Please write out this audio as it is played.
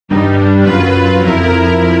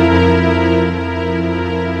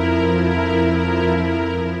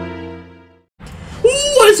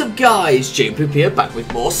guys, J-Poop here, back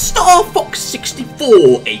with more Star Fox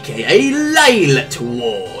 64, aka Lylat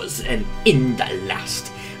Wars, and in the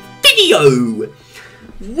last video,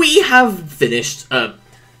 we have finished, done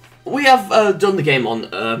the game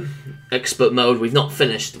on expert mode. We've not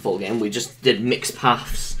finished the full game, we just did mixed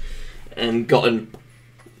paths and gotten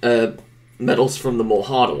medals from the more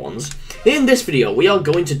harder ones. In this video, we are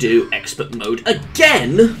going to do expert mode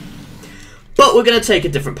again, but we're going to take a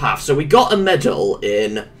different path. So we got a medal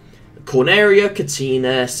in Corneria,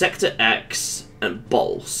 Katina, Sector X, and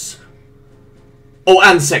Bols. Oh,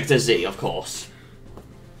 and Sector Z, of course.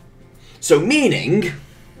 So meaning,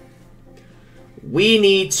 we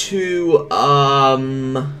need to,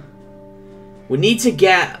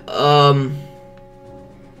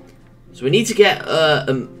 get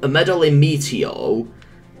a medal in Meteor,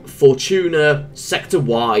 Fortuna, Sector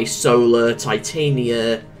Y, Solar,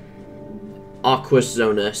 Titania, Arquus,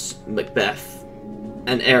 Zonus, Macbeth,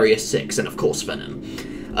 and Area 6, and of course Venom.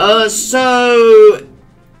 So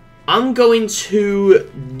I'm going to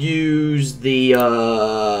use the,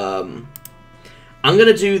 I'm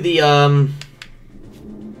gonna do the,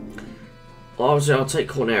 obviously I'll take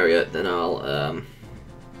Corneria, then I'll,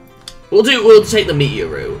 we'll take the Meteor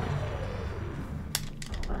route.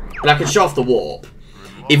 But I can show off the warp.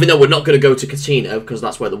 Even though we're not going to go to Katina, because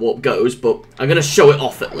that's where the warp goes, but I'm going to show it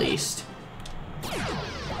off at least.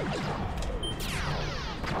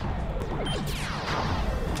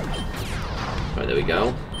 Right, there we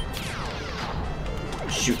go.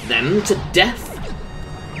 Shoot them to death.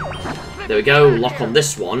 There we go, lock on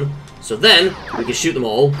this one. So then, we can shoot them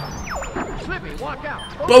all.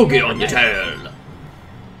 Bogey on your tail!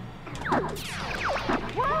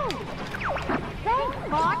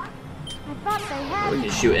 We can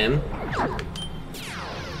shoot him.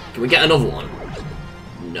 Can we get another one?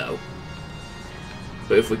 No.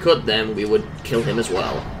 But if we could, then we would kill him as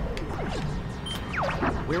well.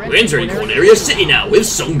 We're entering Corneria City now with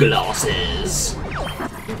sunglasses.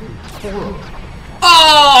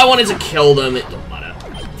 Oh, I wanted to kill them. It don't matter.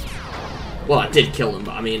 Well, I did kill them,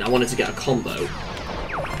 but I mean, I wanted to get a combo.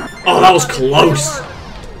 Oh, that was close.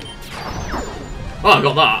 Oh, I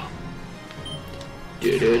got that.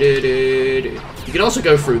 You can also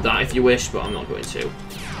go through that if you wish, but I'm not going to.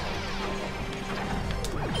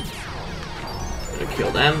 I'm gonna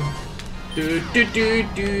kill them. You've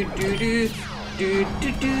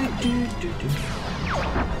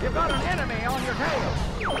got an enemy on your tail.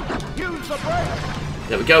 Use the brake.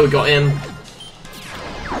 There we go, we got him.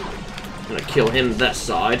 I'm gonna kill him that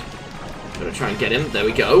side. I'm gonna try and get him. There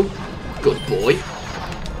we go. Good boy.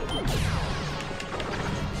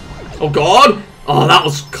 Oh god! Oh, that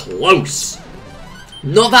was close.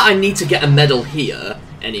 Not that I need to get a medal here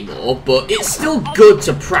anymore, but it's still good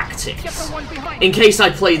to practice. In case I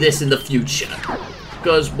play this in the future.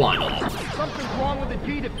 Because why not?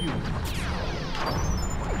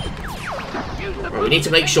 Right, we need to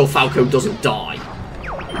make sure Falco doesn't die.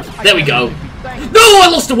 There we go. No, I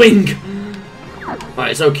lost a wing! Right,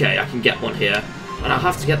 it's okay, I can get one here. And I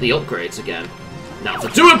have to get the upgrades again. Now, to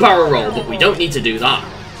do a barrel roll, but we don't need to do that.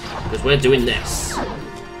 Because we're doing this.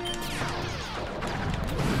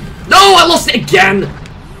 No, I lost it again!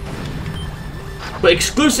 But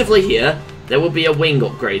exclusively here, there will be a wing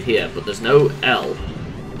upgrade here, but there's no L,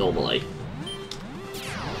 normally.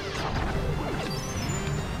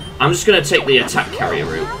 I'm just going to take the attack carrier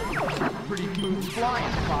route.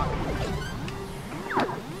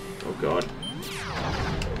 Oh god.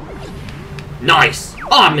 Nice!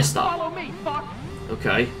 Oh, I missed that.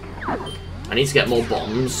 Okay. I need to get more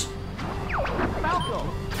bombs.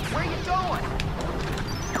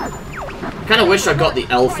 I kind of wish I got the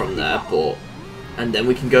L from there, but... And then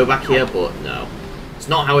we can go back here, but no. It's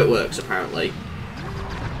not how it works, apparently.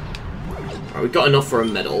 Alright, we've got enough for a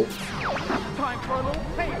medal.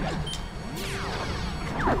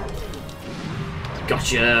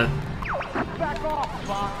 Gotcha!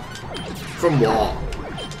 From what?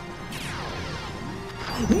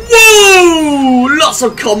 Whoa! Lots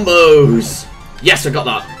of combos! Yes, I got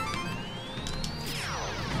that.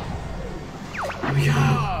 Here we go.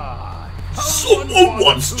 Someone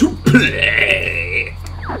wants to play!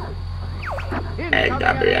 And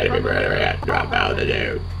drop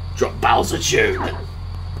altitude. Drop altitude.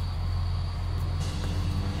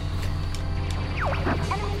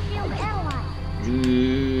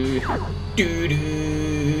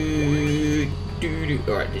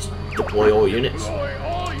 Alright, just deploy all units.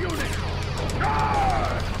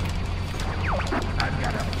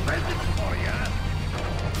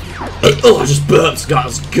 Oh, I just burped. That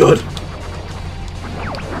was good.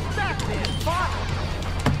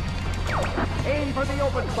 Aim for the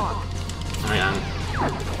open spot. I am.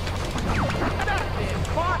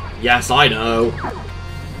 Yes, I know.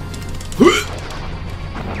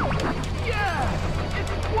 Yeah,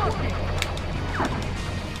 it's working.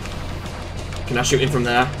 Can I shoot him from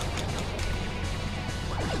there?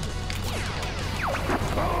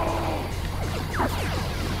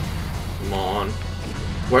 Come on.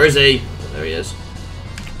 Where is he? Oh, there he is.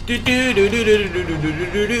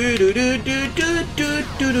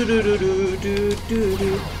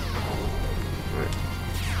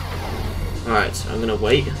 Alright, I'm gonna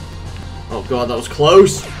wait. Oh god, that was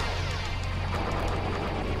close!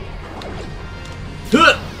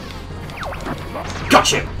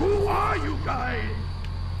 Gotcha! Who are you guys?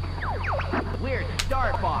 We're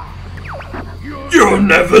Star Fox. You'll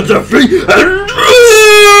never defeat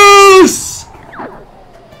Andreas!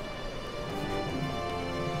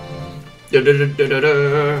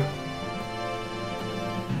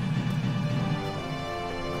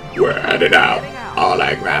 We're headed out.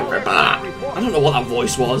 Hologram report. I don't know what that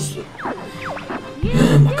voice was.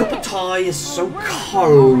 My cup of tea is so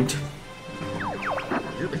cold.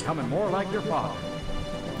 You're becoming more like your father.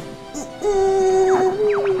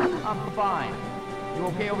 I'm fine. You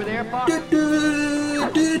okay over there, Fox?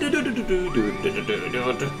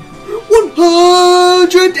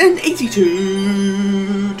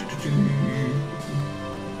 182.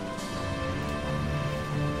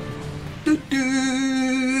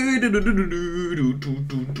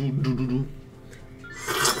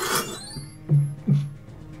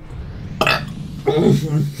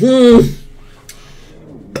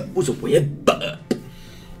 Was a weird burp.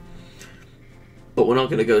 But we're not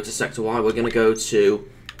going to go to Sector Y, we're going to go to...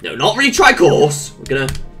 No, not retry course! We're going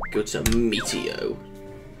to go to Meteo.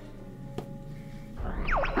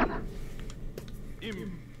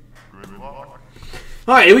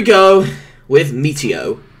 Alright, here we go with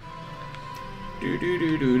Meteo.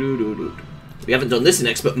 We haven't done this in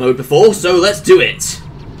expert mode before, so let's do it!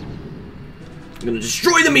 I'm going to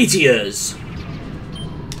destroy the meteors!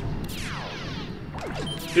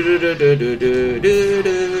 Don't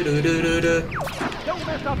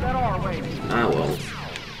mess up that Arwings. I won't.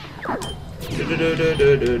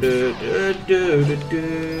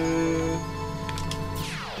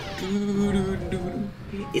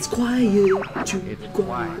 It's quiet. It's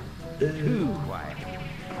quiet. Too quiet.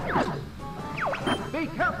 Be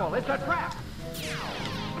careful, it's a trap.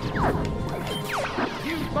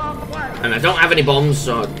 Use bomb flash. And I don't have any bombs,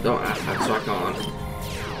 so I can't.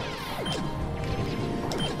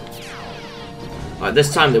 Alright,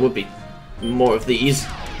 this time there would be more of these.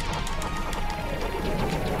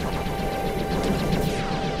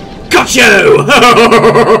 Got you!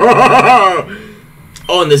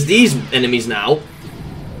 Oh, and there's these enemies now.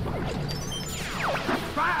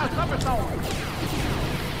 Try a somersault.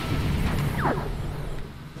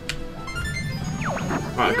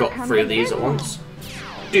 Alright, I got 3 of these at once.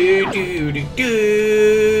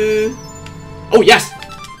 Oh, yes!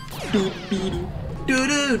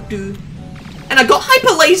 And I got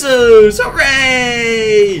hyper lasers!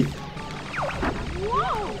 Hooray!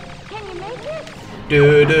 Whoa! Can you make it?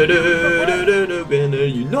 Gonna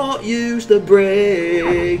you not use the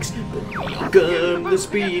brakes, but we are gonna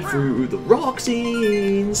speed through the rocks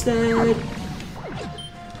instead.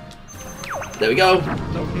 There we go.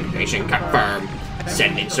 Location confirmed.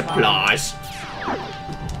 Sending supplies.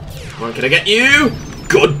 Come on, can I get you?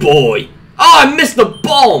 Good boy. Oh, I missed the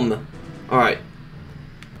bomb! Alright.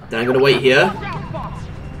 Then I'm gonna wait here.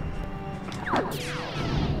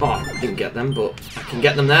 Oh, I didn't get them, but I can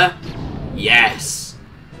get them there. Yes!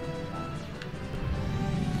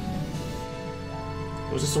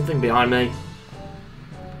 Was there something behind me?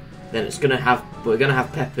 Then it's gonna have... We're gonna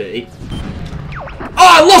have Peppy. Oh,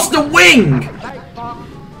 I lost a wing!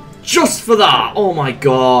 Just for that! Oh my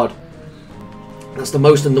god. That's the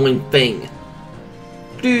most annoying thing.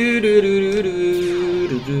 Here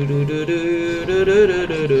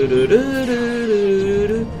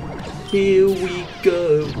we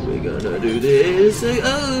go. We're gonna do this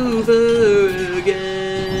over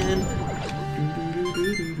again.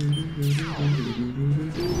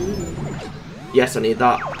 Yes, I need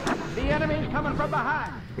that. The enemy's coming from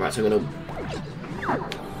behind. Right, so I'm gonna...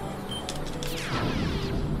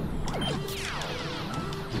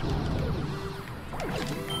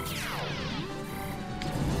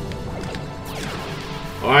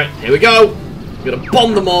 Alright, here we go! I'm gonna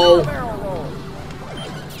bomb them all!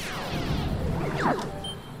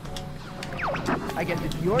 I guess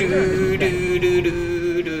it's your turn.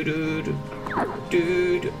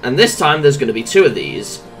 And this time there's gonna be 2 of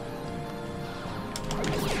these.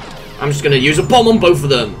 I'm just gonna use a bomb on both of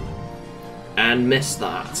them! And miss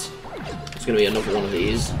that. It's gonna be another one of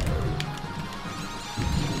these.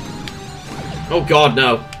 Oh god,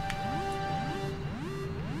 no.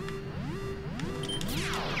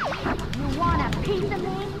 You want a piece of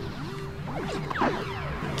me?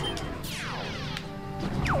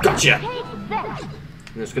 Gotcha! Take this.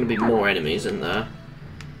 There's gonna be more enemies in there.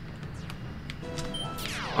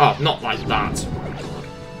 Oh, not like that.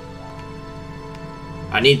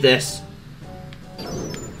 I need this.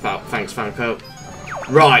 Thanks, Fanco.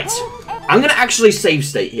 Right. I'm gonna actually save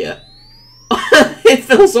state here. It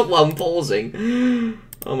fills up while I'm pausing.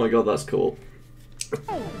 Oh my god, that's cool.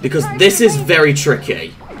 Because this is very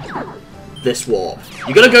tricky. This warp.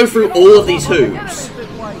 You gotta go through all of these hoops.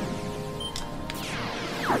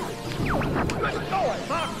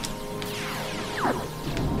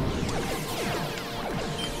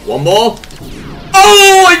 One more.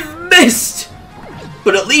 Oh, I missed!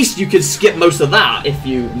 But at least you can skip most of that if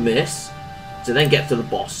you miss, to then get to the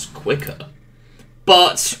boss quicker.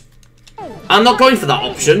 But I'm not going for that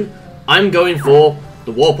option. I'm going for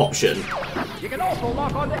the warp option. You can also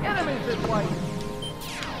lock onto enemies this way.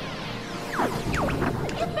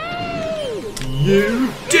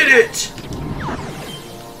 You did it!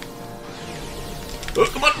 Oh,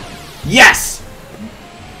 come on! Yes!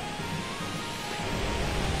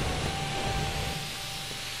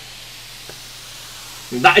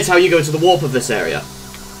 That is how you go to the warp of this area.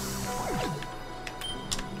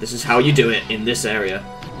 This is how you do it in this area.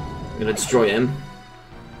 I'm gonna destroy him.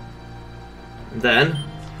 And then...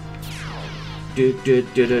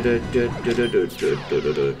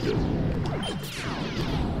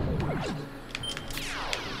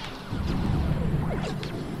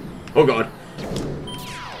 Oh god.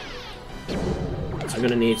 So I'm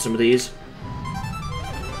gonna need some of these.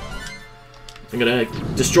 I'm gonna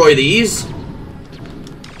destroy these.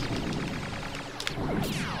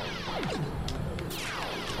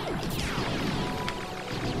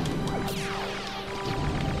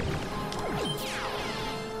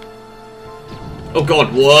 Oh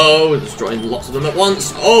god, whoa, destroying lots of them at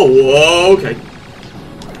once. Oh, whoa, okay.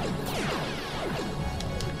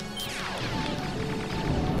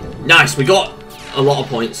 Nice, we got a lot of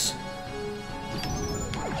points.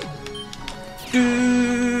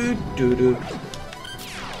 Do, do, do.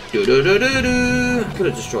 Do, do, do, do, do. I could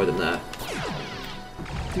have destroyed them there.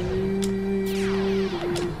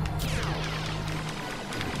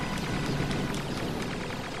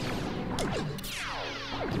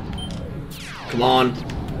 Come on.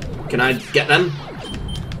 Can I get them?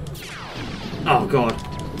 Oh god.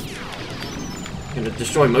 I'm gonna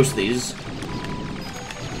destroy most of these.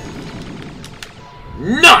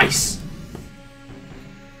 Nice!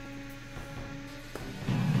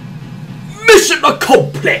 Mission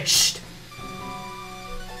accomplished!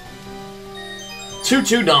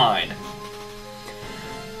 229.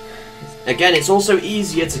 Again, it's also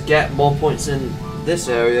easier to get more points in this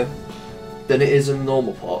area than it is in the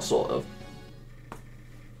normal part, sort of.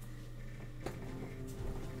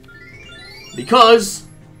 Because,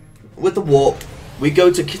 with the warp, we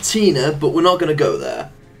go to Katina, but we're not going to go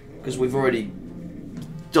there. Because we've already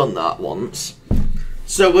done that once.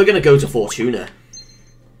 So we're going to go to Fortuna.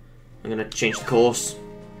 I'm going to change the course.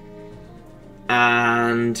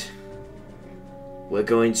 And we're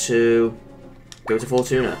going to go to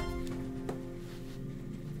Fortuna.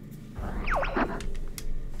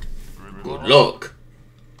 Good luck.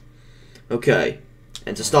 Okay.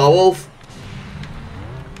 Enter Starwolf.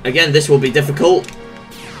 Again, this will be difficult,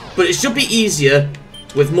 but it should be easier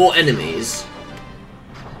with more enemies.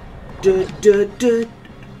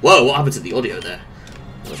 Whoa, what happened to the audio there?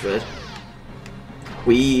 That was weird.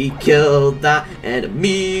 We killed that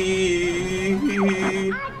enemy.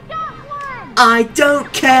 I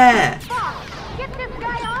don't care. Get this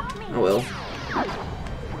guy off me. I will.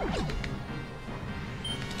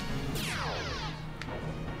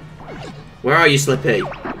 Where are you, Slippy?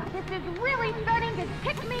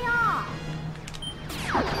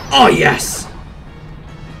 Oh, yes!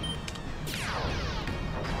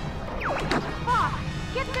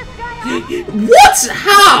 Get this guy off. What?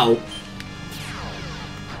 How?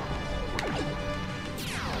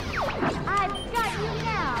 I've got you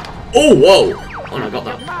now. Oh, whoa! Oh, no, I got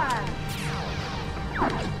that.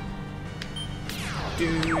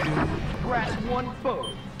 Grab one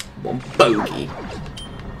bogey. One bogey.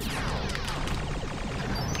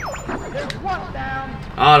 There's one down.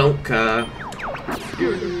 I don't care.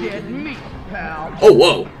 You're dead meat, pal. Oh,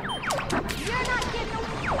 whoa. You're not getting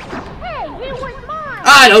away. Hey, he was mine.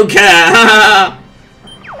 I don't care!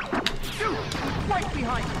 Shoot! Right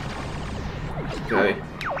behind you. Okay.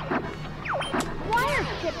 Why are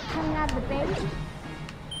ships coming out of the base?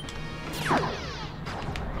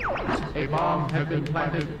 A bomb has been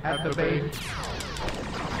planted at the base.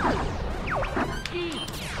 Jeez.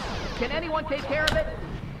 Can anyone take care of it?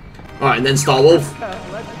 Alright, and then Star Wolf.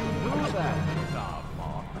 Let you do that,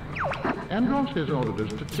 Starfox. Andros has ordered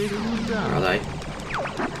us to take you Where are down. they?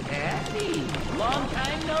 Eddie, long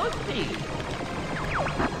time no see.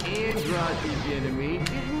 Andros' enemy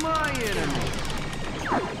is my enemy.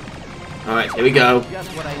 Alright, here we go. Just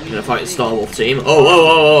what I I'm need gonna to fight the see. Star Wolf team.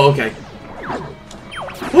 Oh, okay.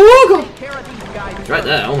 Oh, God. Take care of these guys It's right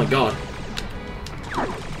there, oh my god.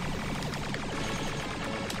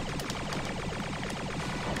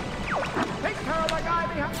 Take care of the guy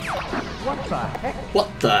behind. What the heck?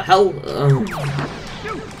 What the hell?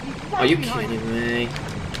 Shoot! He's Are right you behind kidding me?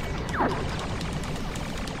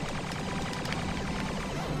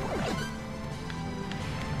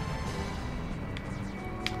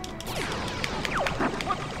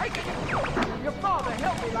 What's taking it? Your father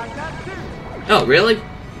helped me like that too. Oh, really?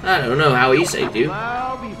 I don't know how he saved you.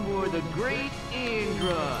 Bow before the great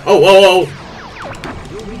Andros. Oh, whoa, whoa.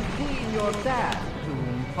 You'll be seeing your dad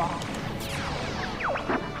soon, Fox.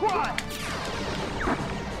 What?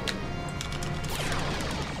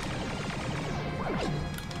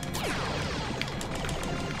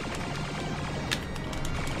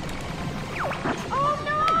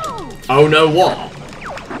 Oh Oh no, what? no!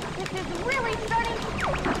 This is really starting.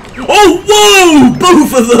 Oh, whoa!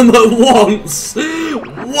 Both of them at once!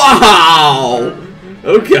 Wow!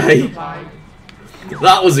 Okay.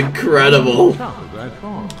 That was incredible. Tough as I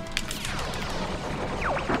thought.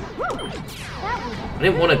 I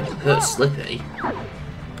didn't want to hurt Slippy. I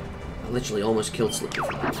literally almost killed Slippy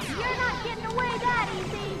for that. You're not getting away that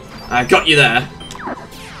easy. I got you there.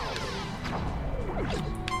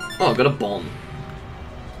 Oh, I got a bomb.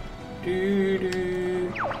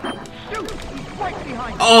 Doo-doo. Shoot! He's right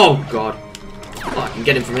behind you. Oh, God. Oh, I can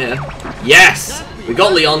get him from here. Yes! We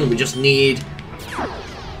got Leon, we just need...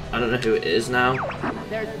 I don't know who it is now.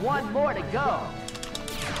 There's one more to go.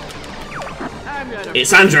 I'm gonna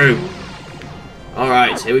It's Andrew!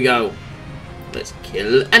 Alright, here we go. Let's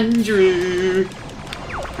kill Andrew!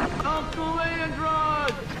 Uncle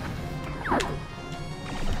Andros!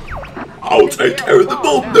 I'll take care of the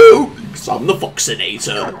bomb now! Because I'm the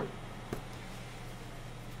Foxinator.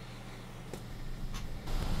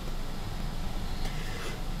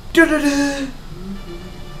 Da-da-da.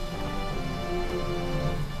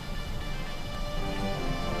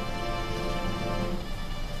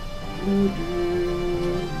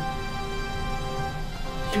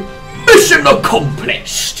 Mission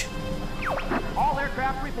accomplished! All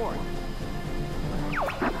aircraft report.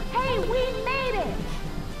 Hey, we made it.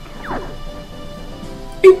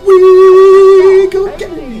 We go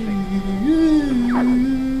get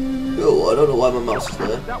Oh, I don't know why my mouse is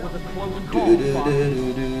there. That was a close call, Fox.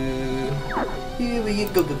 Here we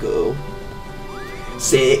go.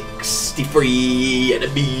 63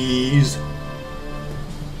 enemies.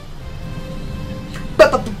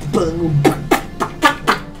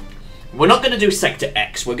 We're not going to do Sector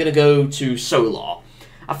X, we're going to go to Solar.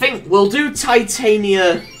 I think we'll do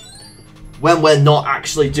Titania when we're not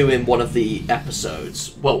actually doing one of the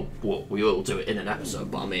episodes. Well, we will do it in an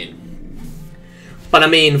episode, but I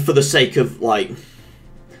mean for the sake of, like,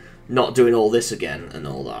 not doing all this again and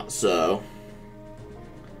all that, so...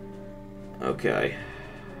 Okay.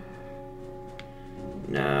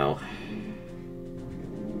 Now...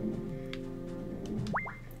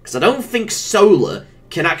 Because I don't think Solar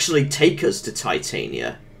can actually take us to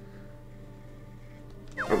Titania.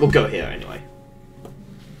 Or we'll go here anyway.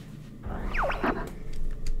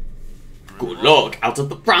 Good luck out of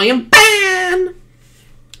the frying pan!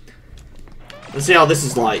 Let's see how this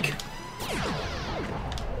is like.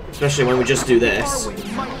 Especially when we just do this.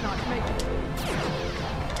 Arwings might not make it.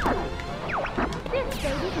 This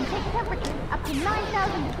baby can take temperatures up to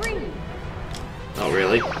 9,000 degrees. Oh,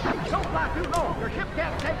 really? Don't fly too low. Your ship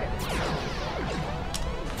can't take it.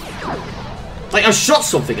 Like, I shot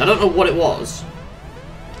something. I don't know what it was.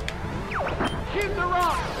 Shoot the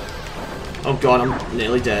rock. Oh god, I'm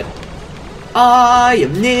nearly dead. I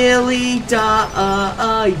am nearly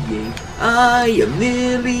dying. I am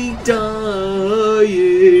nearly dying.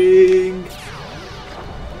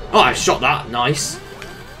 Oh, I shot that. Nice.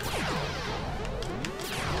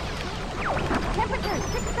 Temperature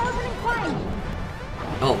 6,000 and climbing.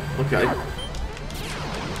 Oh, okay.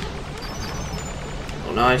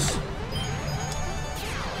 Oh, nice.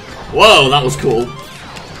 Whoa, that was cool.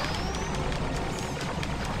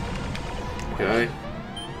 Okay.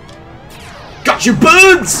 Got you,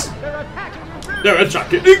 birds! They're attacking you. They're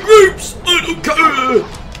attacking in groups! I don't care!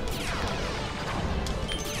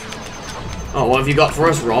 Oh, what have you got for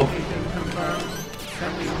us, Rob?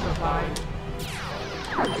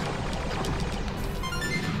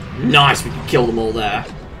 Nice, we can kill them all there.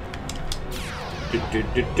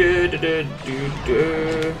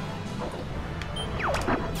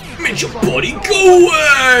 Make your body go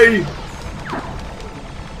away!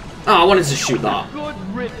 Oh, I wanted to shoot that. Good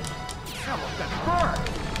riddance. That was that bird.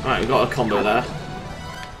 Alright, we got a combo there.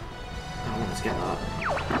 I wanted to get that.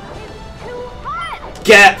 Too hot.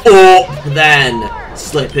 Get up then,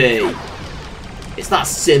 Slippy. It's that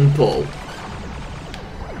simple.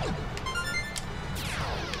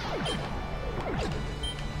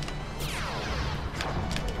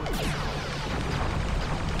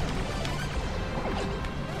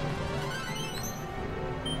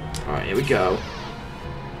 Alright, here we go.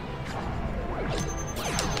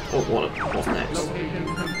 Oh, what's next?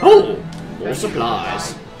 Oh! More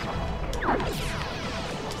supplies.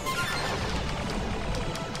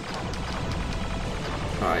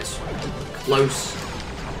 Alright. Close.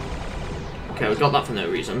 Okay, we got that for no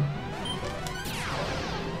reason.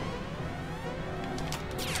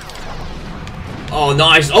 Oh,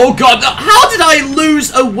 nice. Oh, God. How did I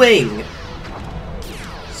lose a wing?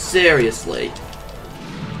 Seriously.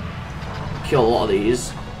 Kill a lot of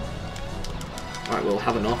these. Alright, we'll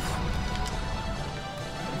have enough.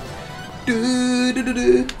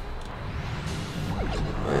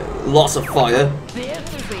 Right, lots of fire.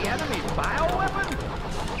 This is the enemy's bioweapon?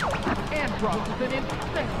 Andros is an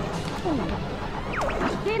insect.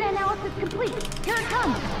 Data analysis complete. Here it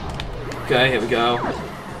comes. Okay, here we go.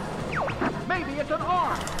 Maybe it's an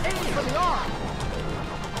arm. Aim for the arm.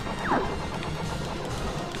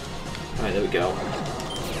 Alright, there we go.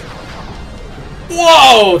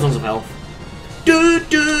 Whoa! Tons of health.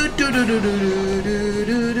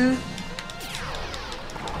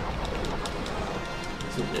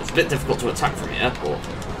 It's a bit difficult to attack from here, but...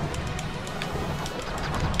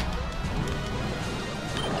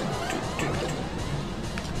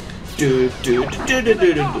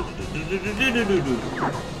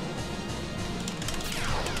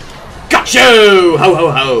 Got you! Ho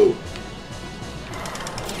ho ho!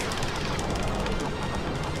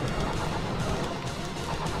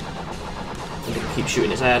 I'm gonna keep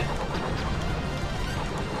shooting his head.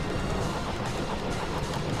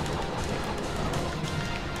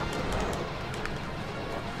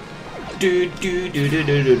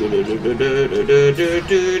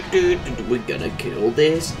 We're gonna kill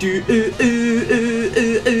this.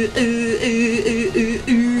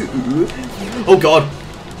 Oh God!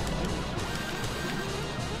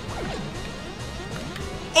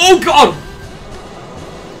 Oh God!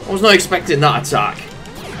 I was not expecting that attack.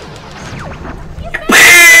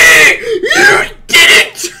 You did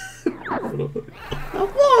it! That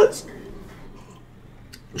was.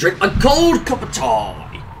 Drink a cold cup of tea.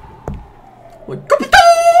 My cup of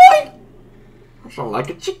tea! I sound like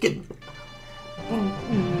a chicken.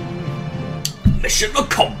 Mission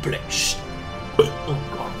accomplished. Oh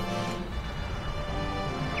God.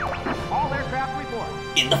 All aircraft report.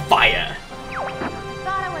 In the fire.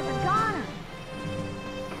 Thought I was a goner.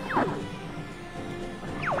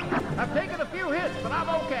 I've taken a few hits, but I'm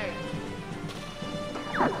okay.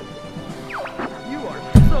 You are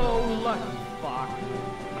so lucky, Fox.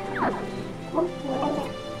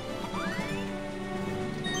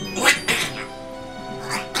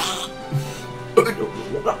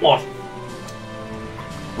 That was.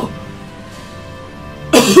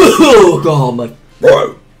 Oh God, my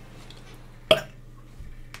throat.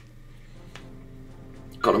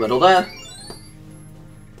 Got a medal there.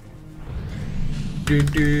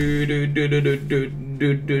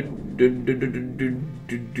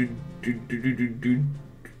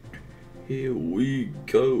 Here we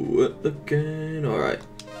go again. Alright.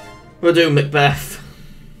 We'll do Macbeth.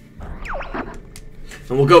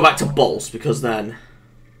 And we'll go back to Bolts because then...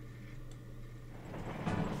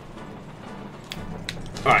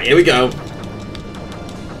 Alright, here we go.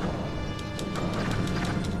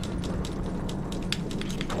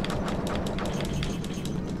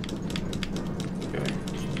 Okay.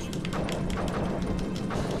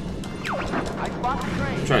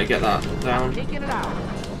 I'm trying to get that down. Taking it out.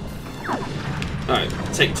 Alright,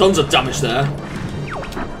 take tons of damage there.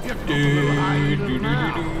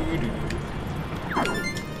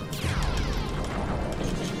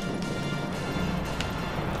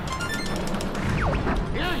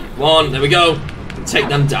 One, there we go. Take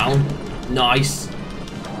them down. Nice.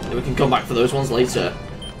 Then we can come back for those ones later.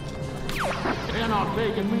 They're not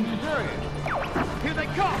taking me serious. Here they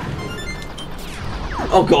come.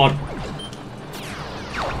 Oh God.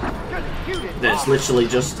 Just shoot it. That's literally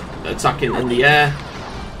just attacking in the air.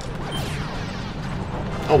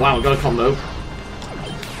 Oh wow, we got a combo.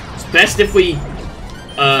 It's best if we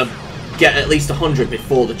get at least 100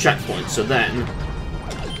 before the checkpoint, so then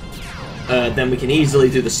then we can easily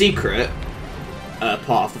do the secret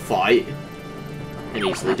part of the fight and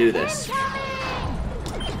easily do this.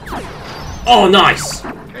 Oh, nice!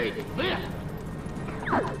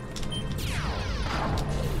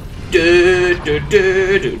 Do do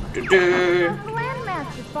do do do do.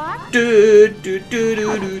 Landmaster Fox. Do do do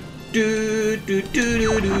do do do do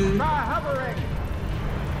do do. Try hovering.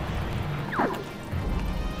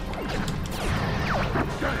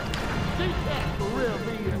 See that for real,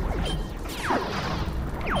 man.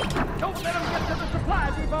 Don't let him get to the supply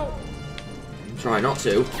depot. Try not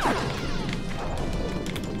to.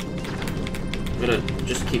 I'm gonna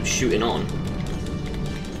just keep shooting on.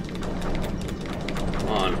 Come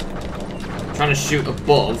on. I'm trying to shoot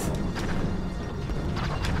above.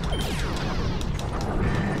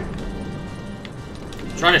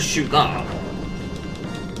 I'm trying to shoot that.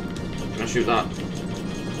 Can I shoot that?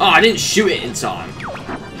 Oh, I didn't shoot it in time.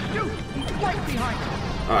 Shoot! He's right behind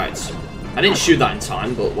us. Alright. I didn't shoot that in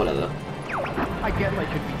time, but whatever. I guess I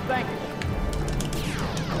should be thankful.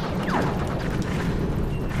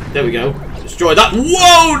 There we go. Destroy that.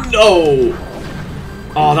 Whoa, no!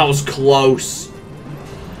 Oh, that was close.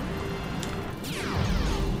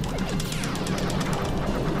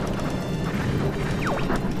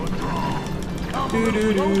 Do,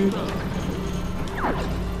 do, do.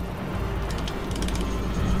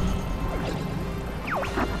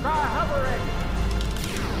 Try hovering.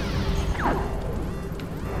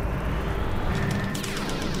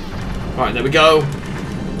 Alright, there we go.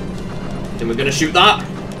 Then we're gonna shoot that.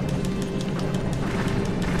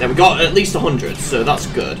 Then we got at least 100, so that's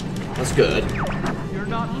good. That's good. You're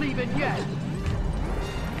not leaving yet.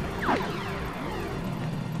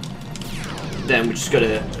 Then we just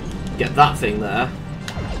gotta get that thing there.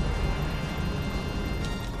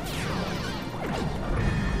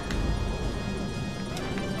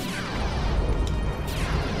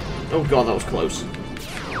 Oh god, that was close.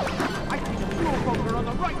 I see the fuel bunker on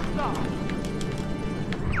the right side.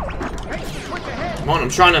 Hey, switch ahead. Come on, I'm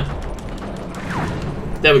trying to...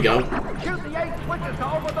 There we go. Shoot the 8 switches to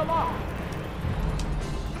over the lock.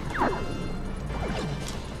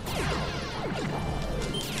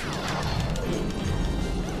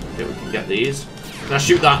 Okay, we can get these. Can I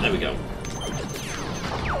shoot that? There we go.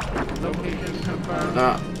 Location confirmed.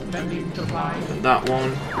 That. Sending supplies. And that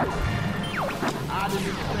one. I didn't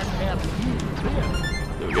expect to have you here.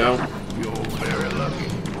 There we go. You're very lucky.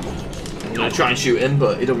 I'm gonna try and shoot him,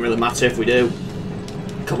 but it doesn't really matter if we do.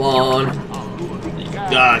 Come on.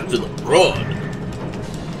 Got to the front.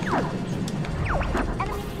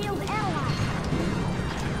 Enemy shield analyzed.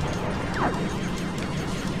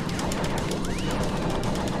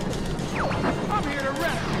 I'm here to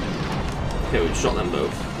rest. Okay, we shot them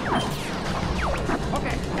both.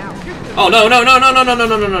 Okay, now shoot this. Oh no no no no no no no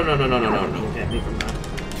no no no no no no no no! Don't get me from that.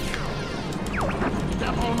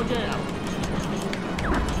 Step on the gas.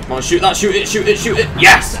 Come on, shoot that! Shoot it! Shoot it! Shoot it!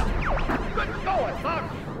 Yes! Good going, son.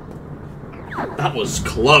 That was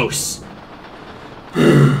close.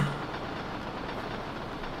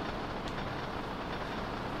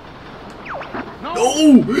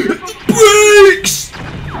 No! Brakes!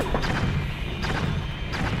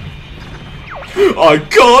 I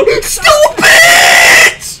can't stop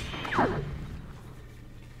it!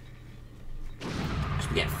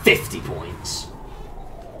 We get 50 points.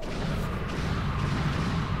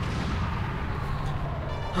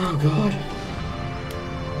 Oh god.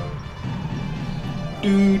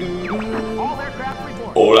 Do, do, do. All aircraft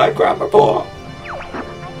report. All that crap report. I can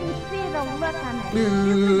see the look on that.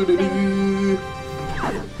 Do, do, do.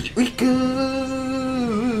 Here we go.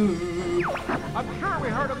 I'm sure we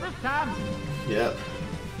heard him this time. Yep.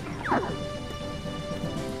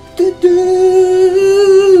 Do, do.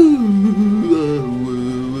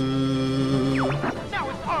 Now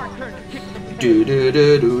it's our turn to kick some tail. Do, do,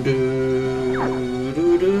 do, do, do.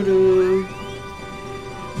 Do, do, do.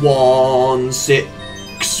 1,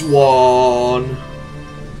 6, 1.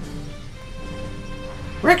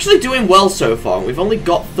 We're actually doing well so far. We've only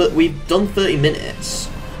got we've done 30 minutes.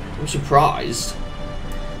 I'm surprised.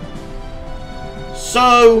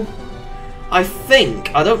 So, I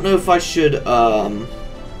think I don't know if I should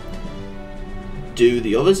do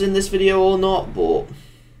the others in this video or not, but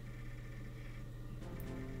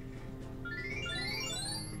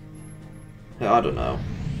I don't know.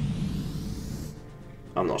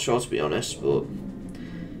 I'm not sure, to be honest, but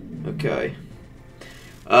okay.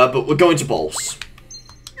 But we're going to Bols.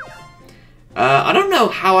 I don't know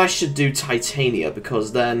how I should do Titania,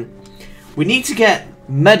 because then we need to get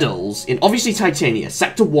medals in, obviously, Titania,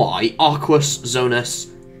 Sector Y, Arquus, Zonus,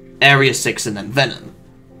 Area 6, and then Venom.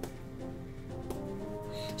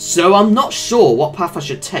 So I'm not sure what path I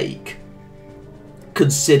should take.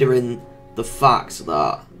 considering the fact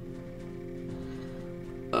that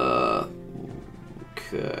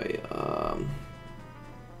okay,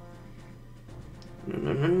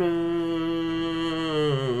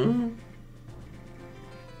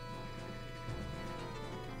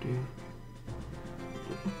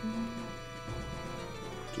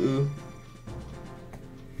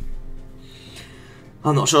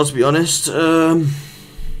 I'm not sure, to be honest, because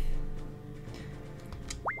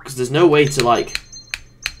there's no way to like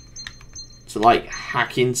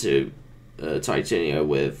hack into Titania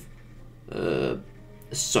with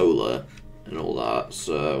solar and all that,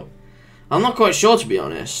 so I'm not quite sure, to be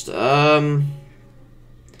honest. How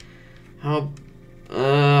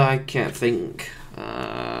I can't think.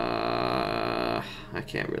 I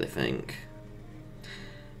can't really think.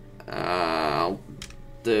 I'll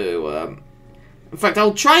do in fact,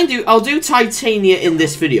 I'll do Titania in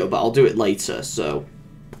this video, but I'll do it later, so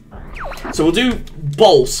we'll do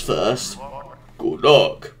bolts first. Good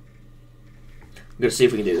luck. I'm gonna see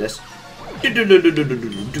if we can do this. Hey,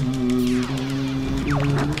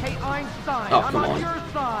 Einstein, Oh, come I'm on on. your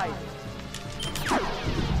side.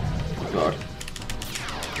 God.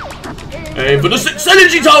 Aim for the 6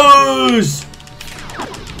 energy towers!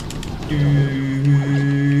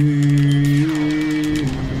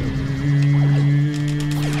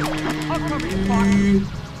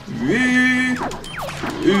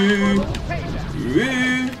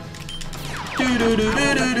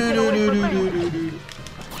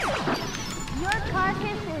 Your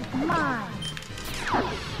carcass is mine.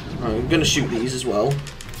 I'm gonna shoot these as well.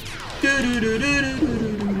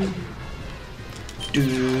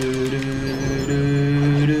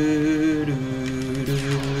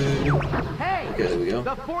 Hey, Okay, there we go.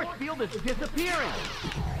 the force field is disappearing.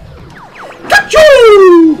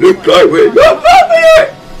 Achoo!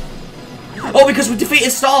 Oh, because we defeated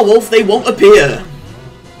Starwolf, they won't appear.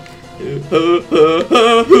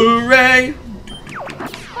 Hooray!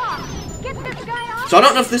 Get this guy off. So I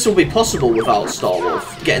don't know if this will be possible without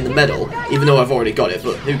Starwolf getting the medal, even though I've already got it,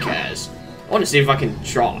 but who cares? I want to see if I can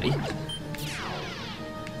try.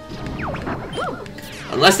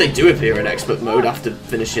 Unless they do appear in expert mode after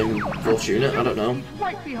finishing Fortuna, I don't know.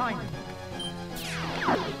 Right behind him.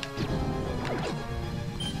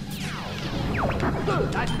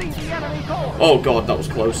 Good, I see the enemy core. Oh god, that was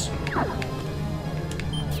close.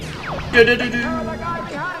 There the guy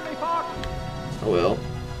behind me, Fox. I will.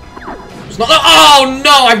 It's not that. Oh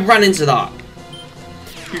no, I ran into that.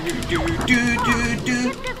 Get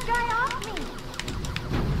this guy off me.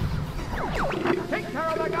 Take care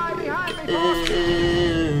of the guy behind me, Fox.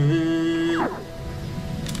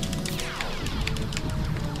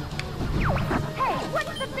 Hey,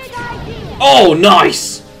 what's the big idea? Oh,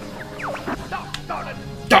 nice! Doggone it.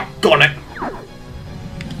 Doggone it!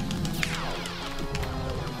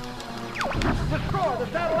 Destroy the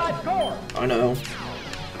satellite core. I know.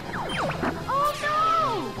 Oh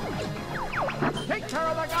Take care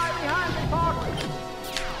of the guy behind me, Fox.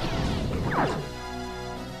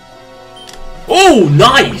 Oh,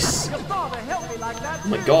 nice! You saw the help me like that. Oh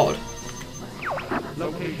my god.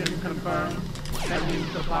 Location confirmed. Sending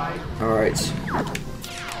supplies. Alright.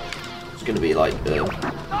 It's gonna be like,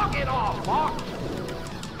 Knock it off, Fox.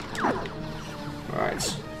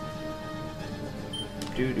 alright.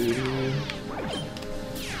 Doo-doo-doo.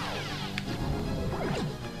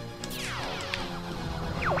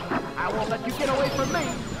 I won't let you get away from me.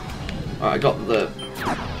 Alright, I got the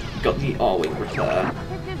Arwing repair. no!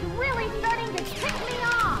 This is really starting to tick me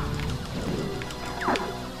off.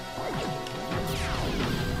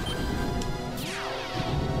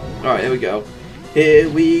 Alright, here we go. Here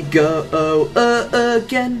we go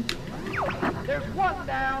again. There's one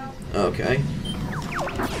down. Okay.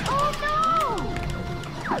 Oh no!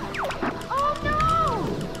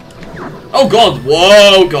 Oh god,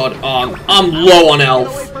 whoa god, I'm low on Get away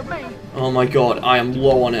health. from me. Oh my god, I am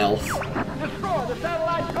low on health. Destroy the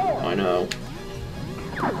satellite core. I know.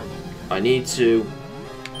 I need to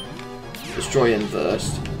destroy him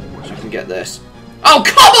first, so I can get this. Oh,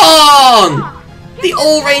 come on! The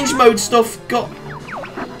all range mode stuff got...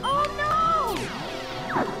 Oh no!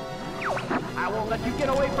 I won't let you get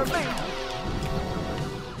away from me.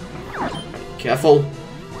 Careful.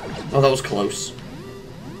 Oh, that was close.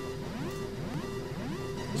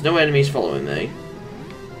 There's no enemies following me.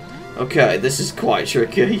 Okay, this is quite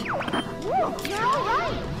tricky. You're alright.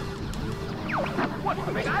 What's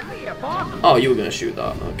the big idea, Fox? Oh, you were gonna shoot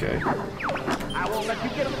that, okay. I won't let you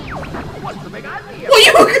get away. What's the big idea? Well,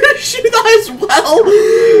 you were gonna shoot that as well?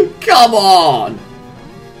 Come on!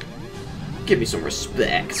 Give me some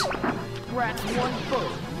respect. Scratch one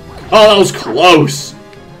foot. Oh, that was close!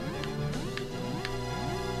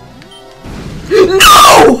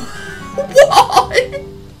 No! What?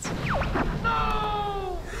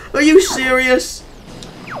 Are you serious?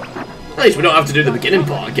 At least we don't have to do the beginning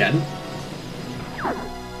part again.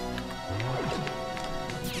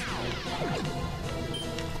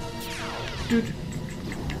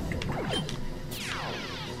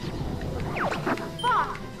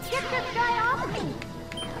 Fox, get this guy off me!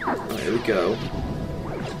 Right, here we go.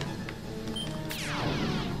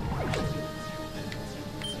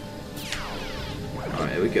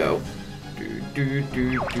 Alright, here we go. He's really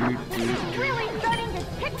starting to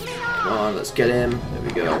tick me off! Come on, let's get him. There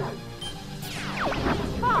we go.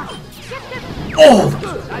 Fox, get this...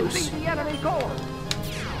 Oh! I see the enemy core.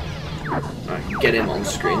 Alright, get him on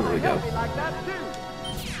screen. There we go. Like that too.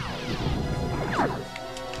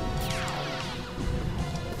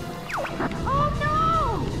 Oh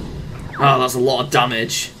no! Oh, that's a lot of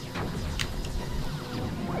damage.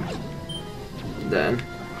 Then,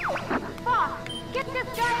 Fox, get this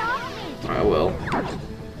guy off me! I will.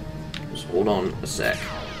 Just hold on a sec.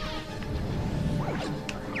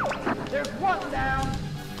 There's one down.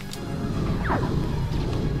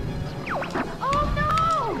 Oh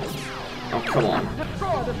no! Oh, come on.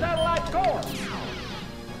 Destroy the satellite core.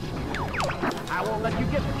 I won't let you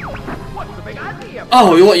get it. What's the big idea?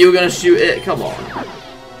 Oh, you what? You were gonna shoot it? Come on.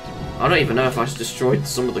 I don't even know if I destroyed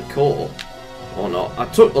some of the core or not. I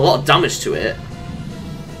took a lot of damage to it.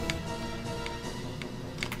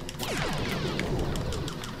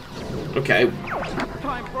 Okay.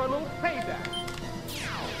 Time for a little payback.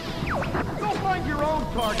 Go find your own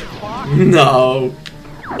target, Fox. No.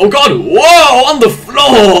 Oh god! Whoa! On the floor!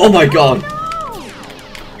 Oh my god!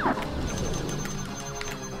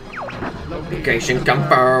 Location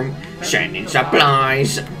confirmed. Sending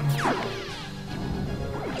supplies.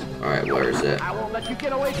 Alright, where is it? I won't let you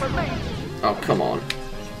get away from me. Oh, come on.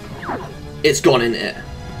 It's gone, isn't it?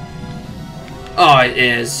 Oh, it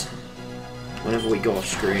is. Whenever we go off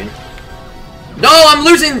screen. No, I'm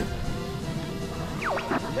losing!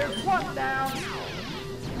 There's one down.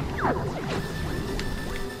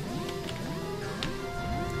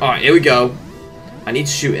 Alright, here we go. I need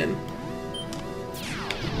to shoot him.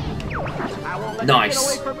 I won't let Nice. you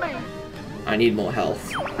get away from me. I need more health.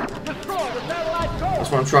 Destroy the satellite core. That's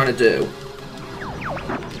what I'm trying to do.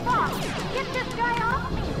 Fox, get this guy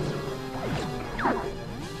off me!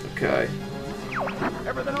 Okay.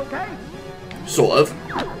 Everything okay? Sort of.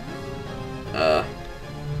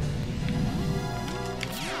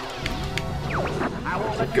 I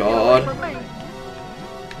won't let you God. get away from me.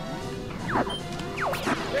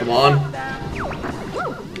 Come on. One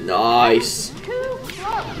down. Nice. Too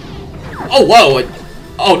close! Oh, whoa!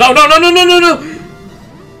 Oh, no, no, no, no, no, no, no!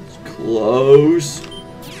 It's close.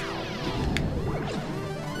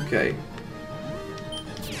 Okay.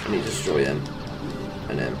 I need to destroy him.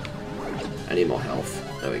 And him. I need more health.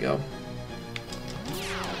 There we go.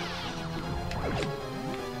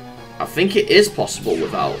 I think it is possible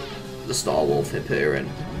without the Star Wolf appearing.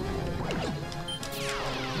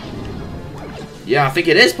 Yeah, I think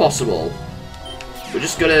it is possible. We're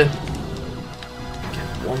just gonna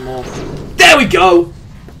get one more. There we go!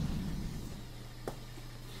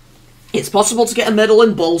 It's possible to get a medal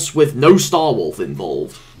in Bolts with no Star Wolf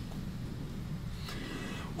involved.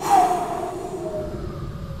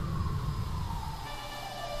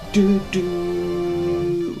 Do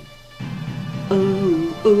do.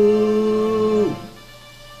 Oh oh.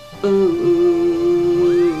 Oh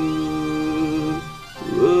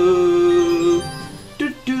oh. Do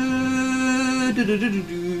do. Do do do do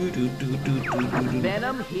do do do do.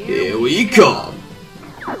 Venom, Here we come.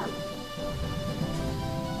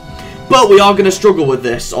 But we are going to struggle with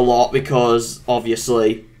this a lot because,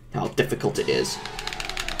 obviously, how difficult it is.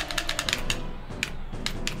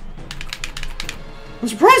 I'm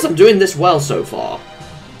surprised I'm doing this well so far.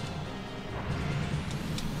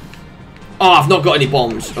 Oh, I've not got any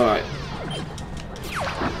bombs. Alright.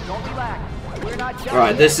 Don't relax. We're not done Alright,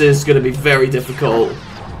 yet. this is going to be very difficult.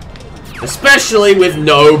 Especially with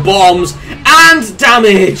no bombs and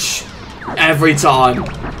damage! Every time.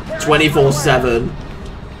 24/7.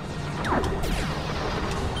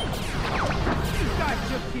 These guys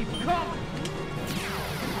just keep coming.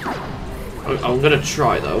 I'm going to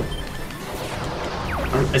try, though.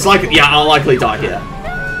 It's like, yeah, I'll likely die here.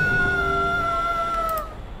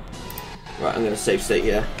 Right, I'm going to save state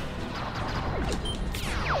here.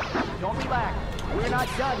 Don't relax. We're not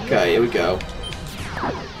done yet. Okay, here we go.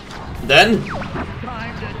 Then,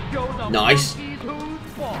 Time to show the Nice. monkeys who's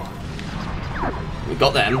boss. we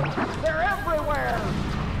got them. They're everywhere.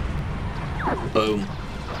 Boom.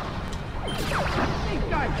 These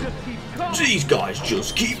guys just keep coming. These guys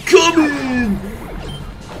just keep coming!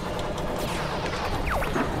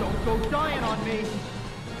 Don't go dying on me.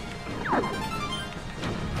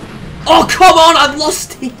 Oh, come on, I've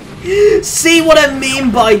lost it. See what I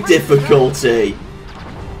mean by difficulty.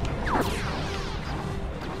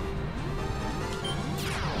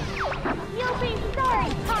 You'll be sorry,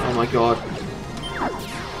 Tom. Oh my god.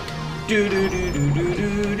 Do do do do do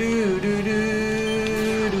do do do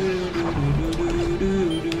do.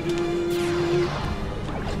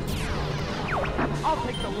 I'll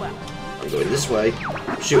take the left. I'm going this way.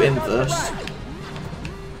 Shoot him first.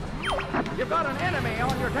 You've got an enemy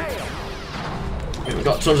on your tail. Okay, we've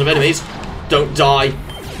got tons of enemies. Don't die.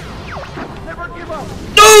 Never give up.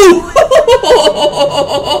 No!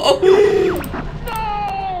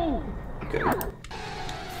 No! Okay.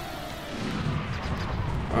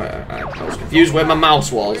 Alright. I was confused where my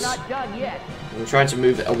mouse We're was. not done yet. I'm trying to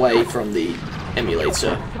move it away from the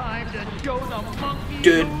emulator. Time to show the monkeys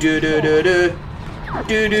Do do do do do.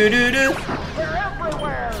 Do do do do. They're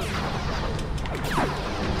everywhere.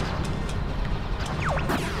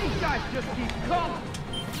 These guys just keep coming.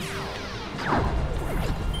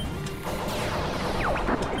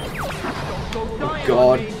 Don't go dying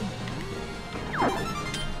God. on me.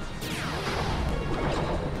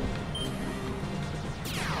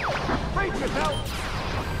 Brace yourself.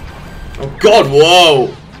 Oh god,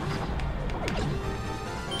 whoa!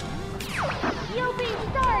 You'll be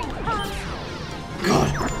sorry, Tom.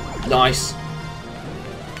 God, nice.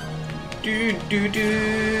 Do do do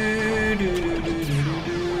do do do do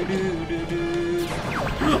do do do.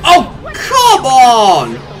 Oh, come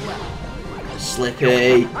on!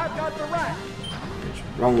 Slippy, I've got the rat. what's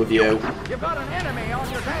wrong with you? You've got an enemy on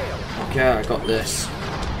your tail. Okay, I got this.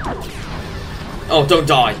 Oh, don't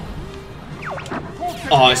die.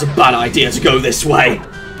 Oh, it's a bad idea to go this way.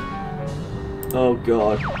 Oh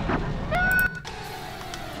god.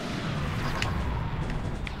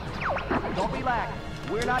 Don't relax.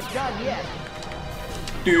 We're not done yet.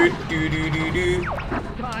 Do do do do do.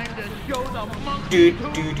 Time to show the monkeys Do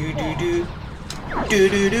who's do do do boss. do. Do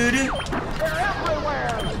do do do. They're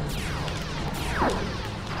everywhere.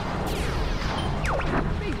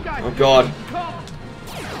 These guys Oh god. just keep coming.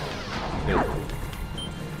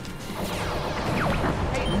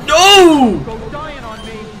 No! Go dying on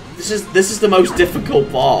me. This is the most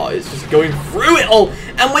difficult part. It's just going through it all.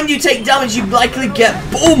 And when you take damage, you likely get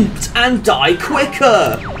bumped and die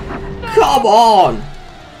quicker. Come on.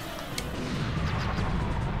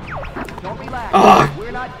 Don't relax. Ah,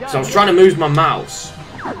 We're not done so I was yet. trying to move my mouse.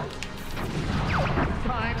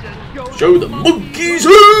 Time to Show the monkeys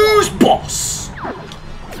who's boss.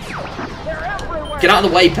 They're everywhere. Get out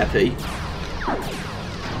of the way, Peppy. These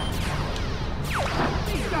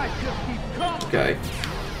guys just keep coming. Okay.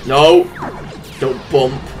 No. Don't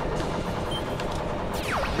bump.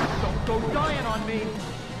 Don't go dying on me.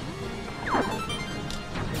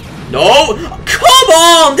 No. Come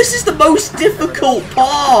on. This is the most difficult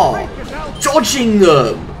part. Brace yourself. Dodging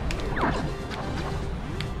them.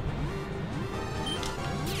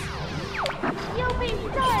 You'll be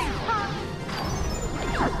sorry, Tom.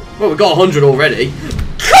 Well, we got 100 already.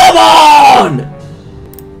 Come on!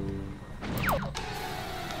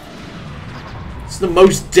 It's the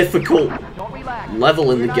most difficult Don't relax.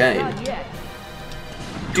 level in We're the not game. done yet.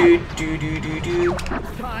 Do do do do do.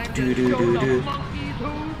 Time Do, to do, show do, the do. monkeys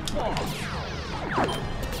who's boss.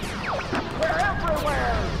 They're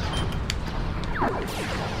everywhere.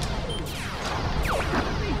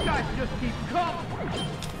 These guys just keep coming.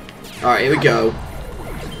 Alright, here we go.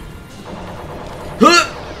 Huh!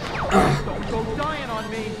 Don't go dying on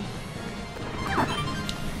me.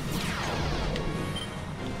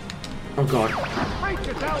 Oh god. Brace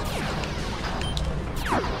yourself.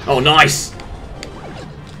 Oh, nice!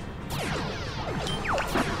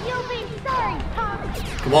 You'll be sorry, Tom.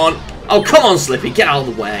 Come on. Oh, come on, Slippy. Get out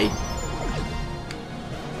of the way.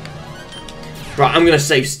 Right, I'm gonna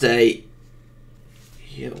save state.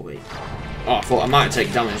 Here, wait. Oh, I thought I might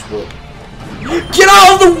take damage, but... Get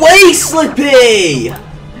out of the way, Slippy!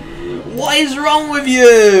 What is wrong with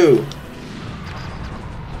you?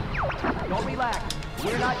 Don't relax.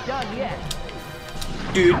 We're not done yet.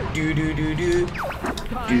 Do do do do do.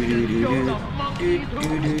 Time Do do to do show do. the Do monkeys do do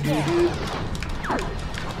who's do boss. do.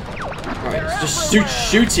 Right, it's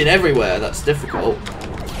just shooting everywhere. That's difficult. These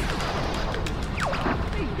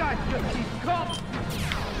guys just keep coming.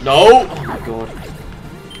 No! Oh my god.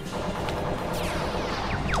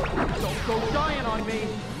 Don't go dying on me.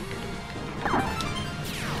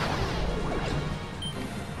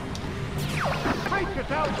 Brace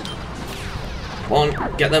yourself. Come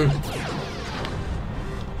on, get them.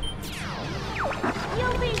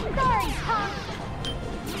 You'll be sorry, Tom.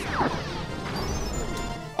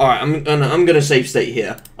 Alright, I'm gonna save state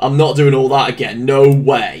here. I'm not doing all that again. No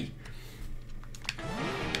way.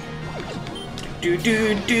 Do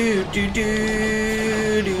do do do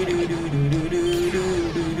do do do do do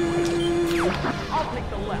do do. I'll take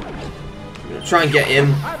the left. I'm gonna try and get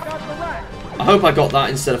him. I've got the right. I hope I got that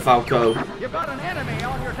instead of Falco. You've got an enemy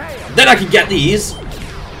on your tail. Then I can get these.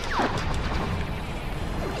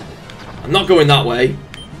 I'm not going that way.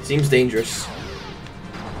 Seems dangerous.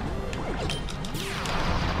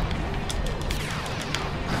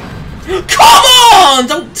 Come on!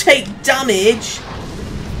 Don't take damage!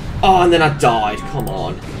 Oh, and then I died. Come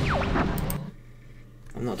on.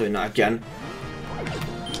 I'm not doing that again.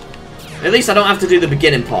 At least I don't have to do the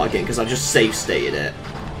beginning part again, because I just save stated it.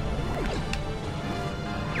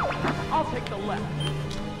 I'll take the left.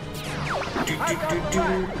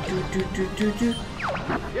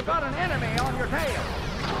 You've got an enemy on your tail.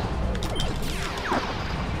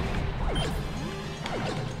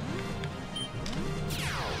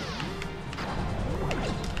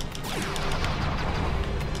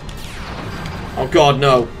 Oh god,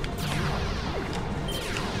 no.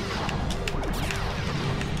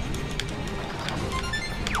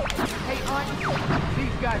 Hey,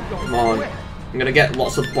 these guys don't Come on. quit. I'm gonna get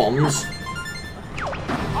lots of bombs.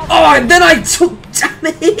 Oh, and then I took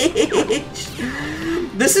damage!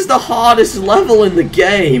 This is the hardest level in the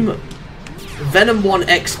game. Venom 1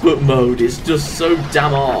 Expert Mode is just so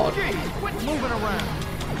damn hard. Jeez, quit moving around.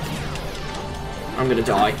 I'm gonna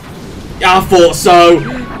die. Yeah, I thought so!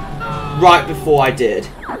 Right before I did.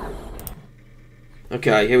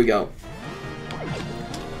 Okay, here we go.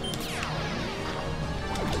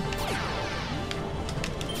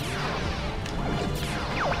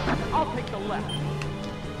 I'll take the left.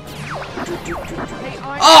 Hey,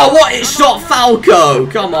 Oh, what? It shot Falco!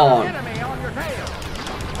 Come on. enemy on your tail.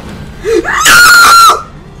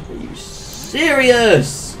 Are you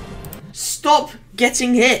serious? Stop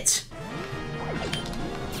getting hit.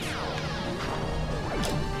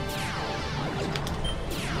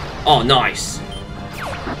 Oh, nice.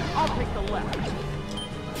 I'll take the left.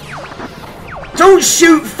 Don't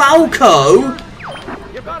shoot Falco!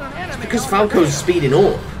 You've got an enemy Because on Falco's speeding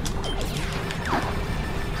up.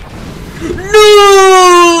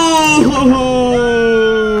 No!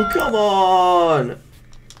 Come on!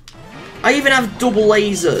 I even have double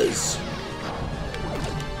lasers.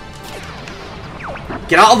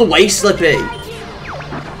 Get out of the way, Slippy!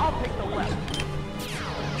 I'll take the left.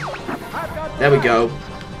 I've got the There we right. go.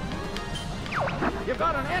 You've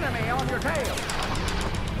got an enemy on your tail.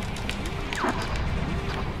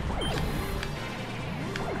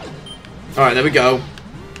 Alright, there we go.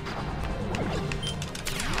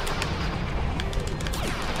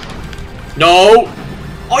 No!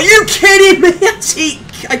 Are you kidding me?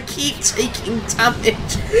 I keep taking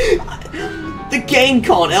damage. The game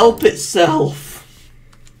can't help itself.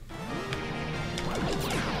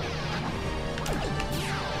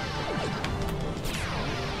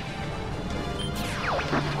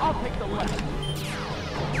 I'll take the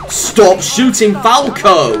left. Stop shooting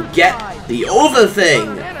Falco! Get the other thing!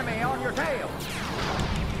 An enemy on your tail.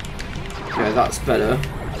 Okay, that's better.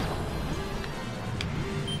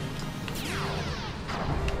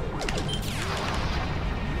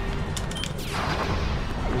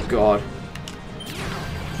 Oh god.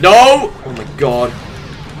 No! Oh my god.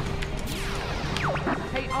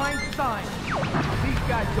 Hey, Einstein. These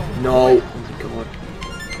guys don't No. quit. Oh my god.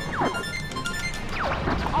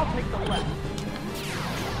 I'll take the left.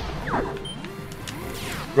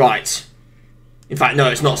 Right. In fact, no,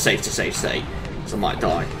 it's not safe to save state, so I might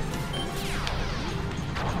die.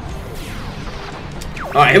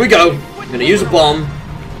 Alright, here we go. I'm gonna use a bomb.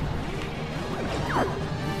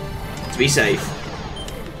 To be safe.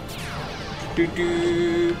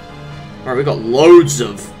 Doo-doo. Alright, we got loads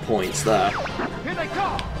of points there. Here they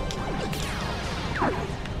come.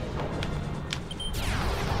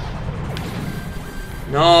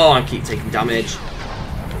 No, I keep taking damage.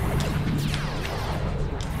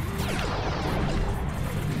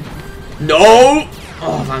 No!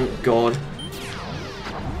 Oh, thank God.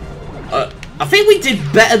 I think we did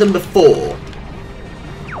better than before.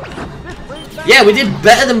 Yeah, we did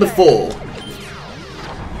better than before.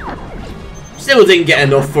 Still didn't get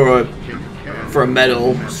enough for a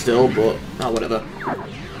medal, still, but oh, whatever.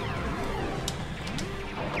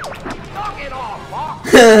 Knock it off,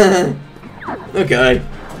 Fox. Okay.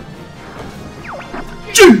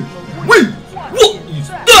 Gee, wait, what is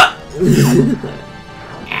that?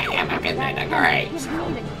 I am a good man, great.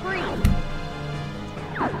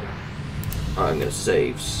 I'm gonna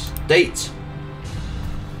save state.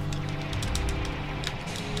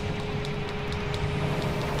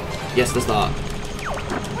 Yes, there's that.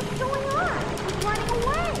 What's going on? He's running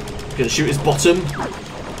away. Gonna shoot his bottom.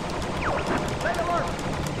 Red alert!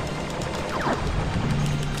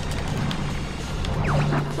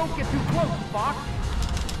 Don't get too close, Fox.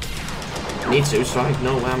 Need to, so I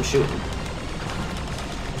know where I'm shooting.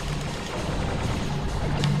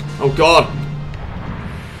 Oh god!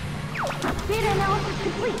 Data analysis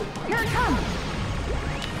complete. Here it comes.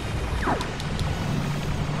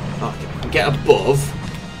 Okay, get above,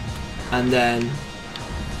 and then.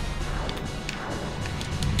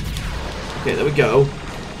 Okay, there we go.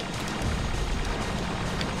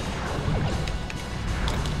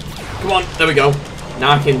 Come on, there we go.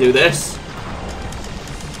 Now I can do this.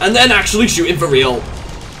 And then actually shoot him for real.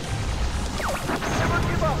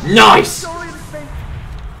 Nice!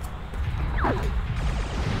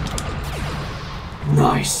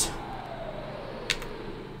 Nice.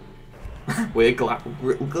 Weird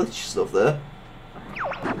glitch stuff there.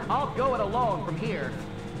 I'll go it alone from here.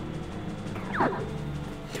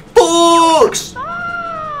 Fox!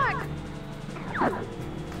 Fuck!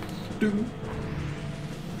 Boo!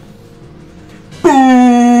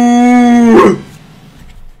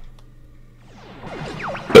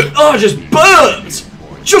 I just burped!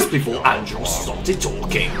 Just before Andrew started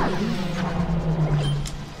talking.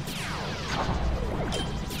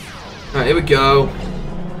 Alright, here we go.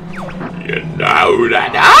 You know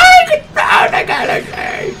that I can found a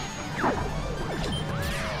galaxy.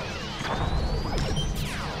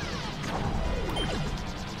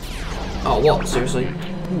 Oh, what? Seriously?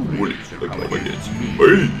 Wait, it's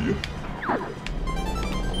me.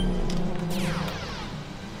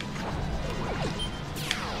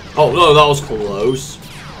 Oh no, that was close.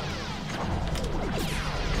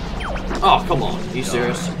 Oh, come on. Are you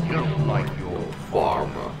serious? You don't like your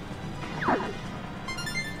Farmer.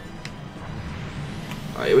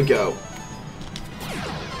 Alright, here we go.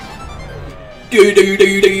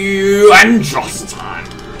 Do Andros time.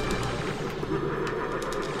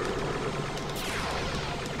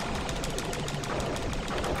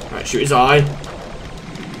 Alright, shoot his eye.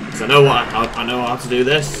 Cause I know how to do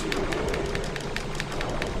this.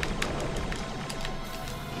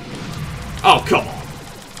 Oh, come on.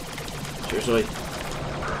 Seriously.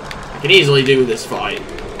 I can easily do this fight.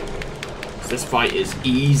 This fight is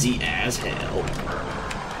easy as hell.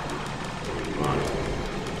 Come on.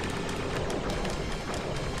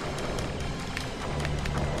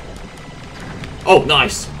 Oh,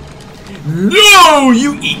 nice. No!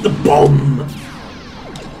 You eat the bomb!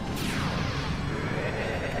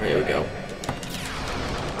 Here we go.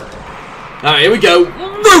 Alright, here we go.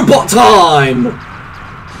 Robot time!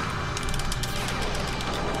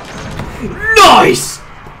 Nice!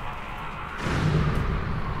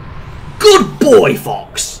 Good boy,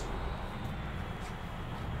 Fox!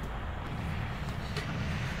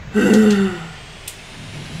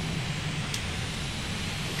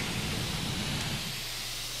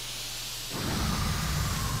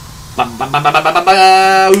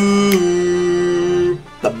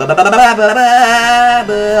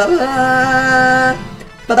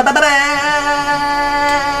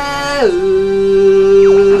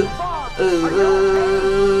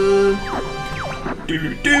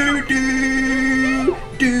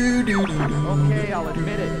 Okay, I'll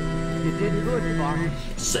admit it. You did good, Fox.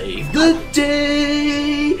 Save the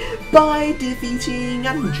day by defeating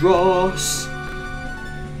Andros.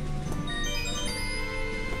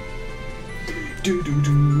 Do do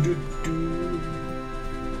do do do.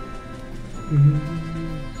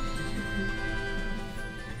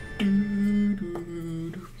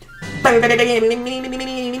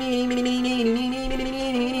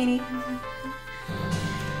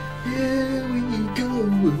 Here we go.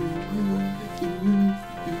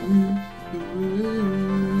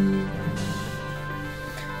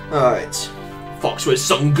 Alright. Fox with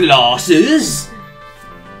sunglasses.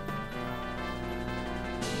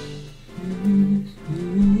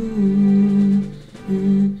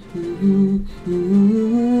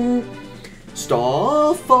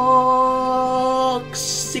 Star Fox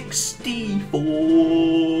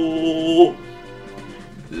 64.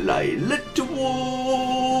 Lylat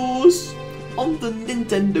Wars on the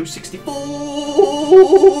Nintendo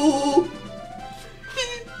 64.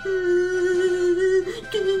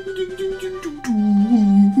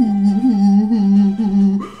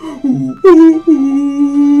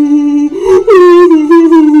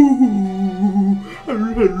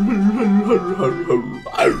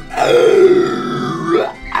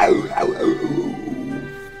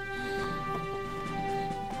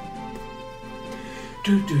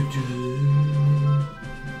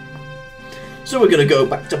 So we're gonna go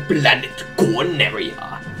back to Planet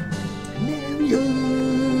Corneria.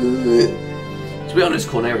 To be honest,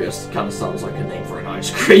 Corneria kind of sounds like a name for an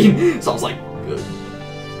ice cream. Sounds like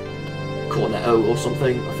Cornetto or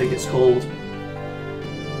something, I think it's called.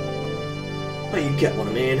 But you get what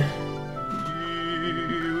I mean.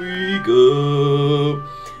 Here we go.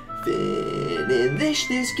 Finish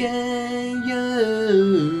this game. Here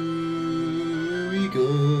we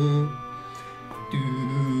go.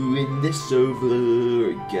 Doing this over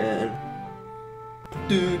again.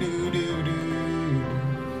 Do do do do.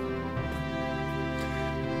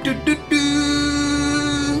 Do do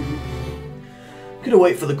do. Gonna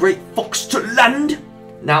wait for the great fox to land.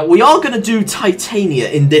 Now we are gonna do Titania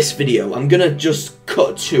in this video. I'm gonna just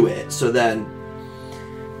cut to it so then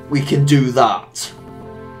we can do that.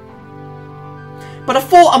 But I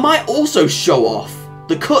thought I might also show off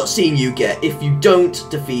the cutscene you get if you don't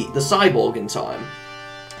defeat the cyborg in time.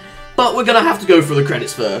 But we're gonna have to go through the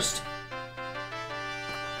credits first.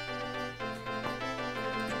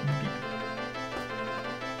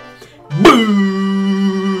 Boom!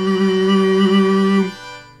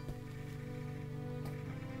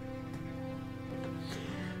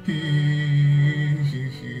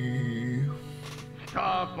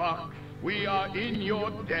 Star Fox, we are in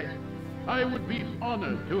your debt. I would be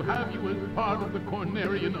honored to have you as part of the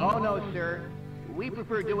Cornerian Oh no, sir. We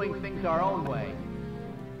prefer doing things our own way.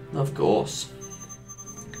 Of course.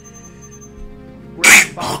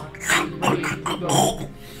 Great Fox, ready to go.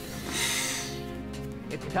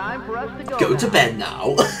 It's time for us to go. Go to bed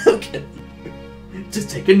now. Okay. Just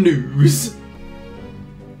take a news.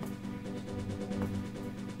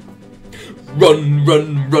 Run,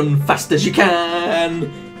 run, run fast as you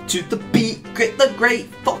can to the beat, the great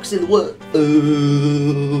fox in the world.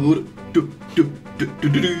 Do, do, do, do, do,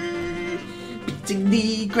 do. Beating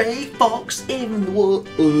the great fox in the world.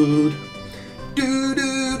 Do,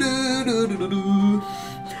 do, do, do, do, do, do.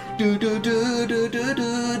 Do, do, do, do, do,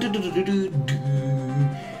 do, do, do, do, do.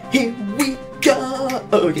 Here we go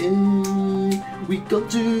again. We got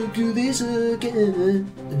to do this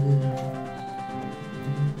again.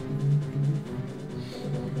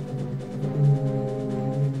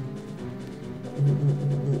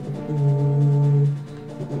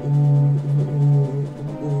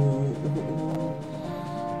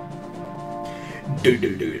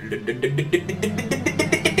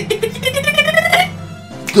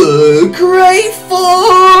 The Great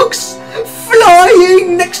Fox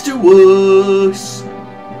flying next to us.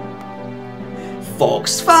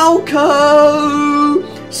 Fox Falco,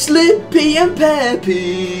 Slippy and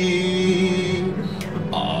Peppy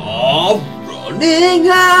are running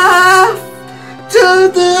after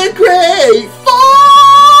the Great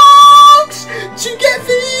Fox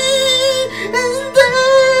together and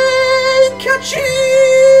then catch him.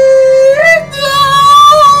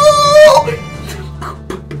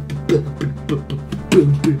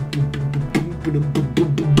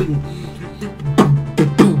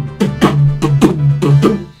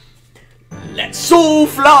 Let's all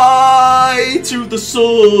fly to the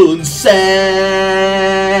sunset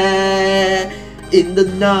in the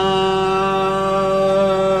night.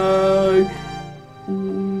 All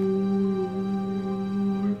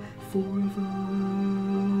four of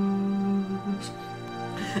us.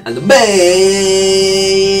 And the main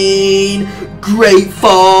Great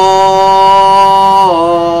Fox.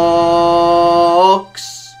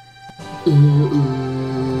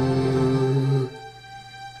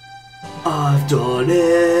 I've done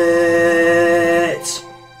it.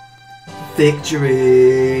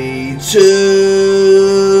 Victory to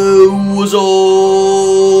us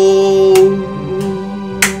all.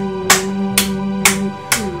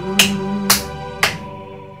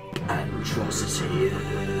 Atrocity.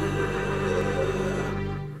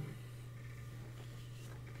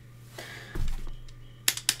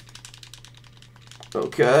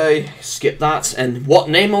 Okay, skip that. And what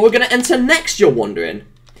name are we going to enter next, you're wondering?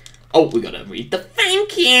 Oh, we got to read the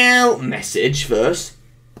thank you message first.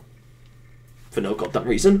 For no goddamn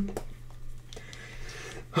reason.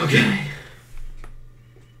 Okay.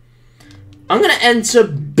 I'm going to enter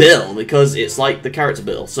Bill because it's like the character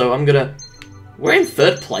Bill. So I'm going to... We're in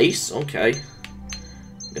third place. Okay.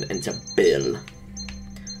 I'm going to enter Bill.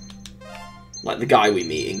 Like the guy we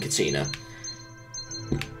meet in Katina.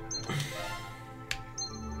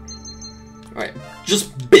 Alright,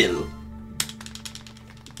 just Bill.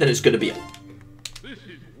 Then it's gonna be a... This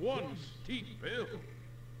is one steep bill,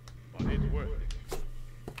 but it's worth it.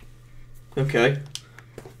 Okay.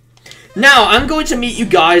 Now, I'm going to meet you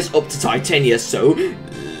guys up to Titania, so...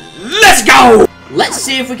 Let's go! Let's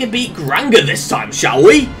see if we can beat Granger this time, shall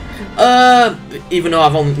we? Even though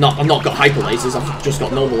I've not got hyper lasers, I've just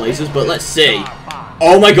got normal lasers, but let's see.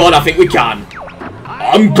 Oh my god, I think we can.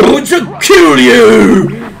 I'm going to kill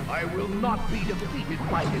you! I will not be defeated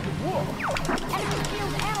by his war.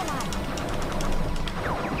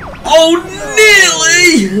 Oh,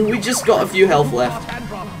 nearly! We just got a few health left.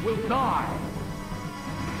 Androps will die.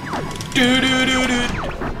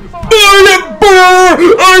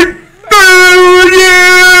 I failed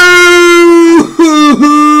you!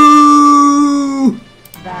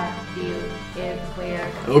 That view is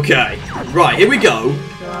clear. Okay, right, here we go.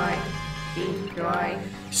 Destroy. Destroy.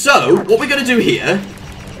 So, what we're going to do here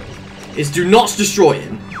is do not destroy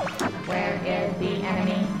him. Where is the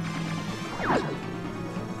enemy?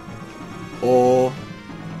 Or...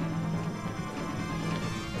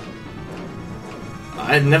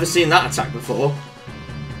 I've never seen that attack before.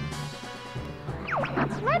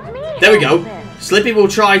 Let me There we go. handle this. Slippy will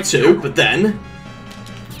try to, but then...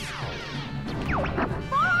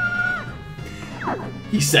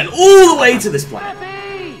 He sent all the way to this planet.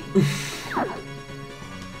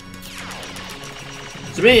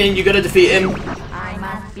 So me and you gotta defeat him. I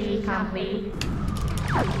must be complete.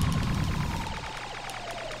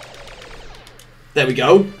 There we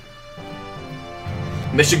go.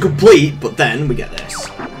 Mission complete, but then we get this.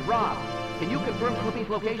 Rob, can you confirm Slippy's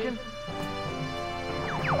location?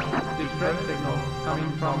 Distress signal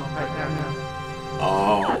coming from Titania.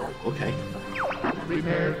 Oh, okay.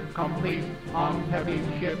 Repairs complete on heavy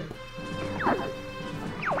ship.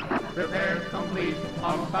 Repairs complete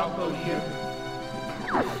on Falco ship.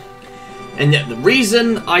 And yet the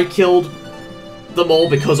reason I killed them all,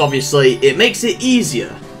 because obviously it makes it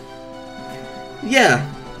easier.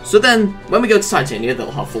 Yeah. So then, when we go to Titania, they'll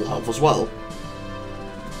have full health as well.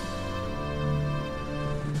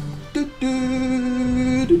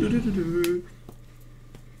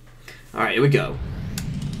 Alright, here we go.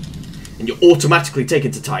 And you're automatically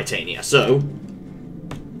taken to Titania, so...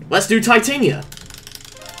 Let's do Titania!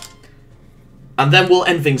 And then we'll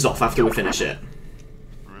end things off after we finish it.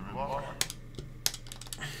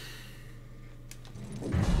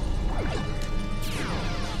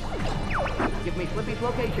 Give me Slippy's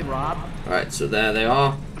location, Rob. Alright, so there they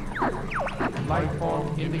are. Light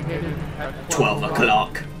form indicated at 12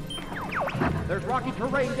 o'clock. There's rocky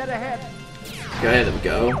terrain dead ahead. Okay, there we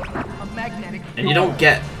go. A magnetic And you don't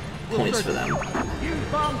get points for them.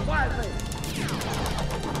 Use bomb wisely.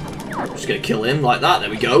 Just gonna kill him like that, there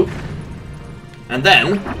we go. And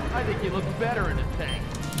then... I think you look better in a tank.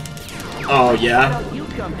 Oh, yeah. Why don't you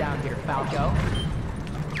come down here, Falco?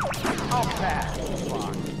 I'll pass.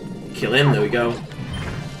 Kill him, there we go.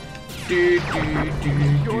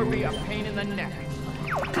 Sure be a pain in the neck.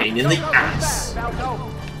 Pain in the ass. Falco.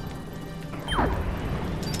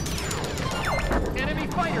 Enemy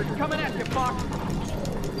fighters coming at you, Fox.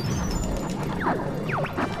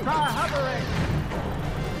 Try hovering.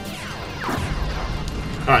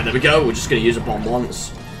 Alright, there we go. We're just gonna use a bomb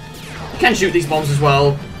once. You can shoot these bombs as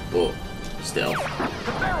well, but still.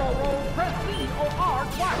 The barrel roll, press C or R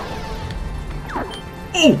twice.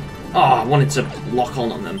 Oh! Oh, I wanted to lock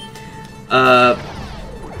on them.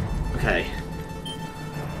 Okay.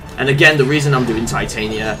 And again, the reason I'm doing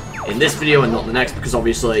Titania in this video and not the next, because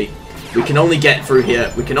obviously we can only get through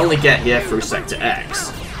here. We can only get here through Sector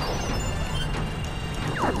X.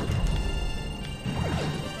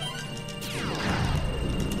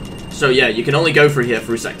 So yeah, you can only go through here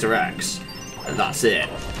through Sector X, and that's it.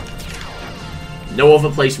 No other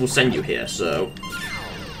place will send you here, so...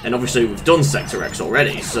 And obviously we've done Sector X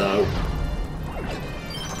already, so...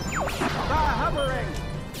 Try hovering.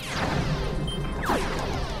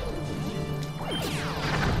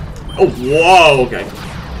 Oh, whoa, okay.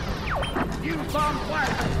 Use bomb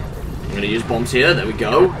wisely. I'm gonna use bombs here, there we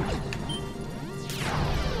go.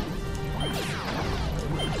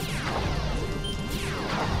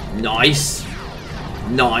 Nice.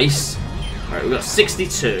 Nice. Alright, we've got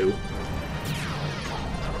 62.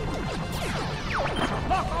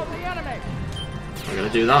 Lock on the enemy. I'm gonna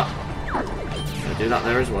do that. I'm gonna do that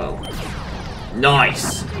there as well.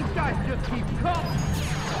 Nice. These guys just keep coming.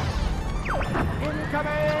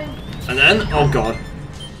 Incoming. And then, oh god.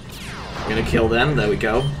 I'm gonna kill them, there we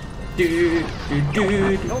go. Do, do,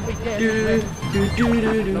 do, Don't be dead. do, do, do,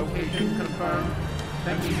 do, do. Location confirmed.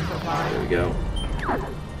 Sending supply. There we go.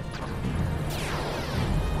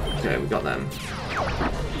 Okay, we got them.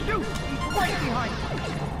 Shoot. He's right behind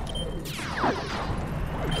you.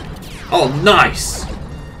 Oh, nice!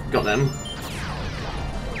 Got them.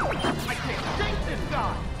 I can't take this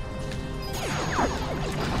guy.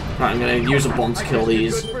 Right, I'm gonna use a bomb to kill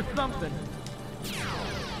these. Good for something.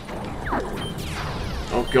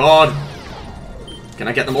 Oh god! Can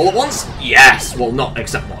I get them all at once? Yes! Well, not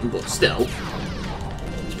except one, but still.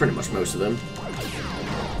 It's pretty much most of them.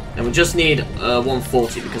 And we just need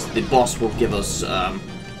 140 because the boss will give us...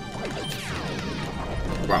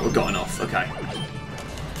 Right, we've got enough. Okay.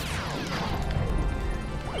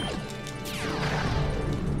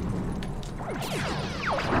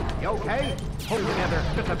 You okay? Hold together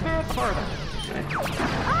just a bit further. Okay.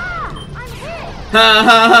 Ah! I'm hit! Ha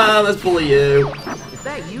ha ha! Let's bully you. Is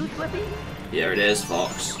that you, Slippy? Yeah, it is,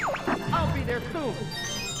 Fox. I'll be there soon.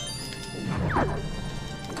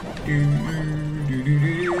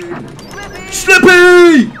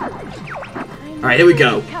 Slippy! Alright, here we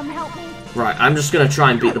go. Come help me. Right, I'm just gonna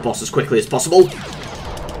try and beat the boss as quickly as possible.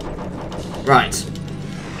 Right.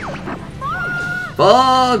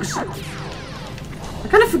 Bugs! I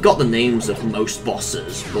kind of forgot the names of most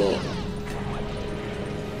bosses, but...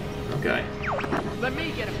 Okay. Let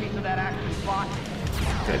me get a piece of that action spot.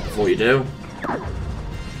 Okay, before you do... I'm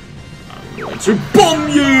going to bomb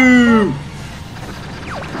you!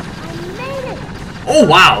 I made it! Oh,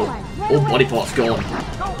 wow! All body parts gone.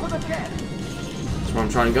 Go for the chest. That's what I'm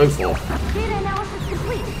trying to go for. Data analysis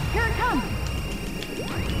complete. Here it comes.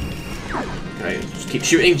 Okay, just keep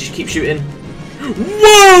shooting, just keep shooting.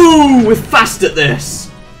 Whoa! We're fast at this!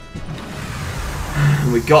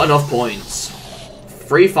 We got enough points.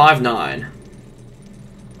 359.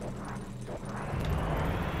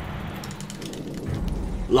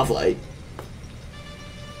 Lovely.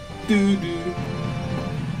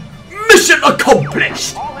 Mission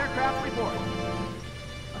accomplished! All aircraft report.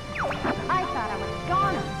 I thought I was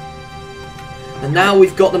gone. And now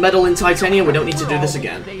we've got the medal in titanium, we don't need to do this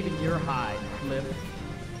again. Saving your hide, Slip.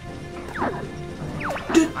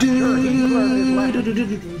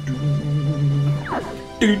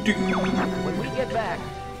 When we get back,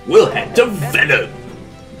 We'll head to Venom!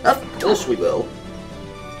 Of course we will.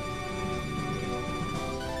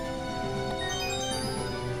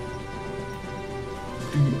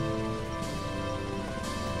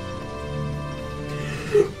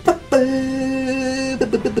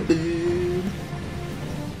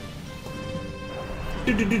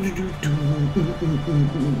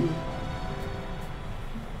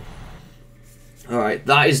 Alright,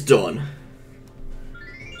 that is done.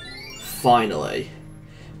 Finally.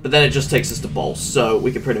 But then it just takes us to boss, so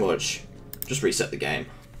we can pretty much just reset the game.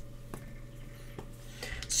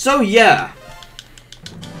 So yeah.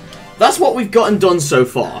 That's what we've gotten done so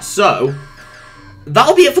far. So,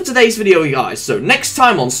 that'll be it for today's video, guys. So next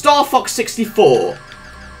time on Star Fox 64,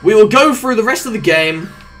 we will go through the rest of the game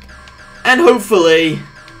and hopefully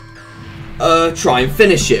try and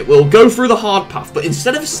finish it. We'll go through the hard path, but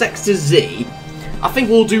instead of Sector Z, I think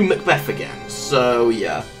we'll do Macbeth again. So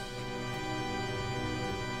yeah.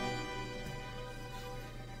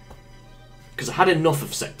 Because I had enough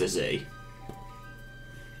of Sector Z.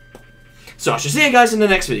 So I shall see you guys in the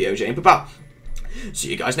next video, Jane. Bye-bye. See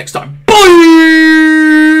you guys next time. Bye!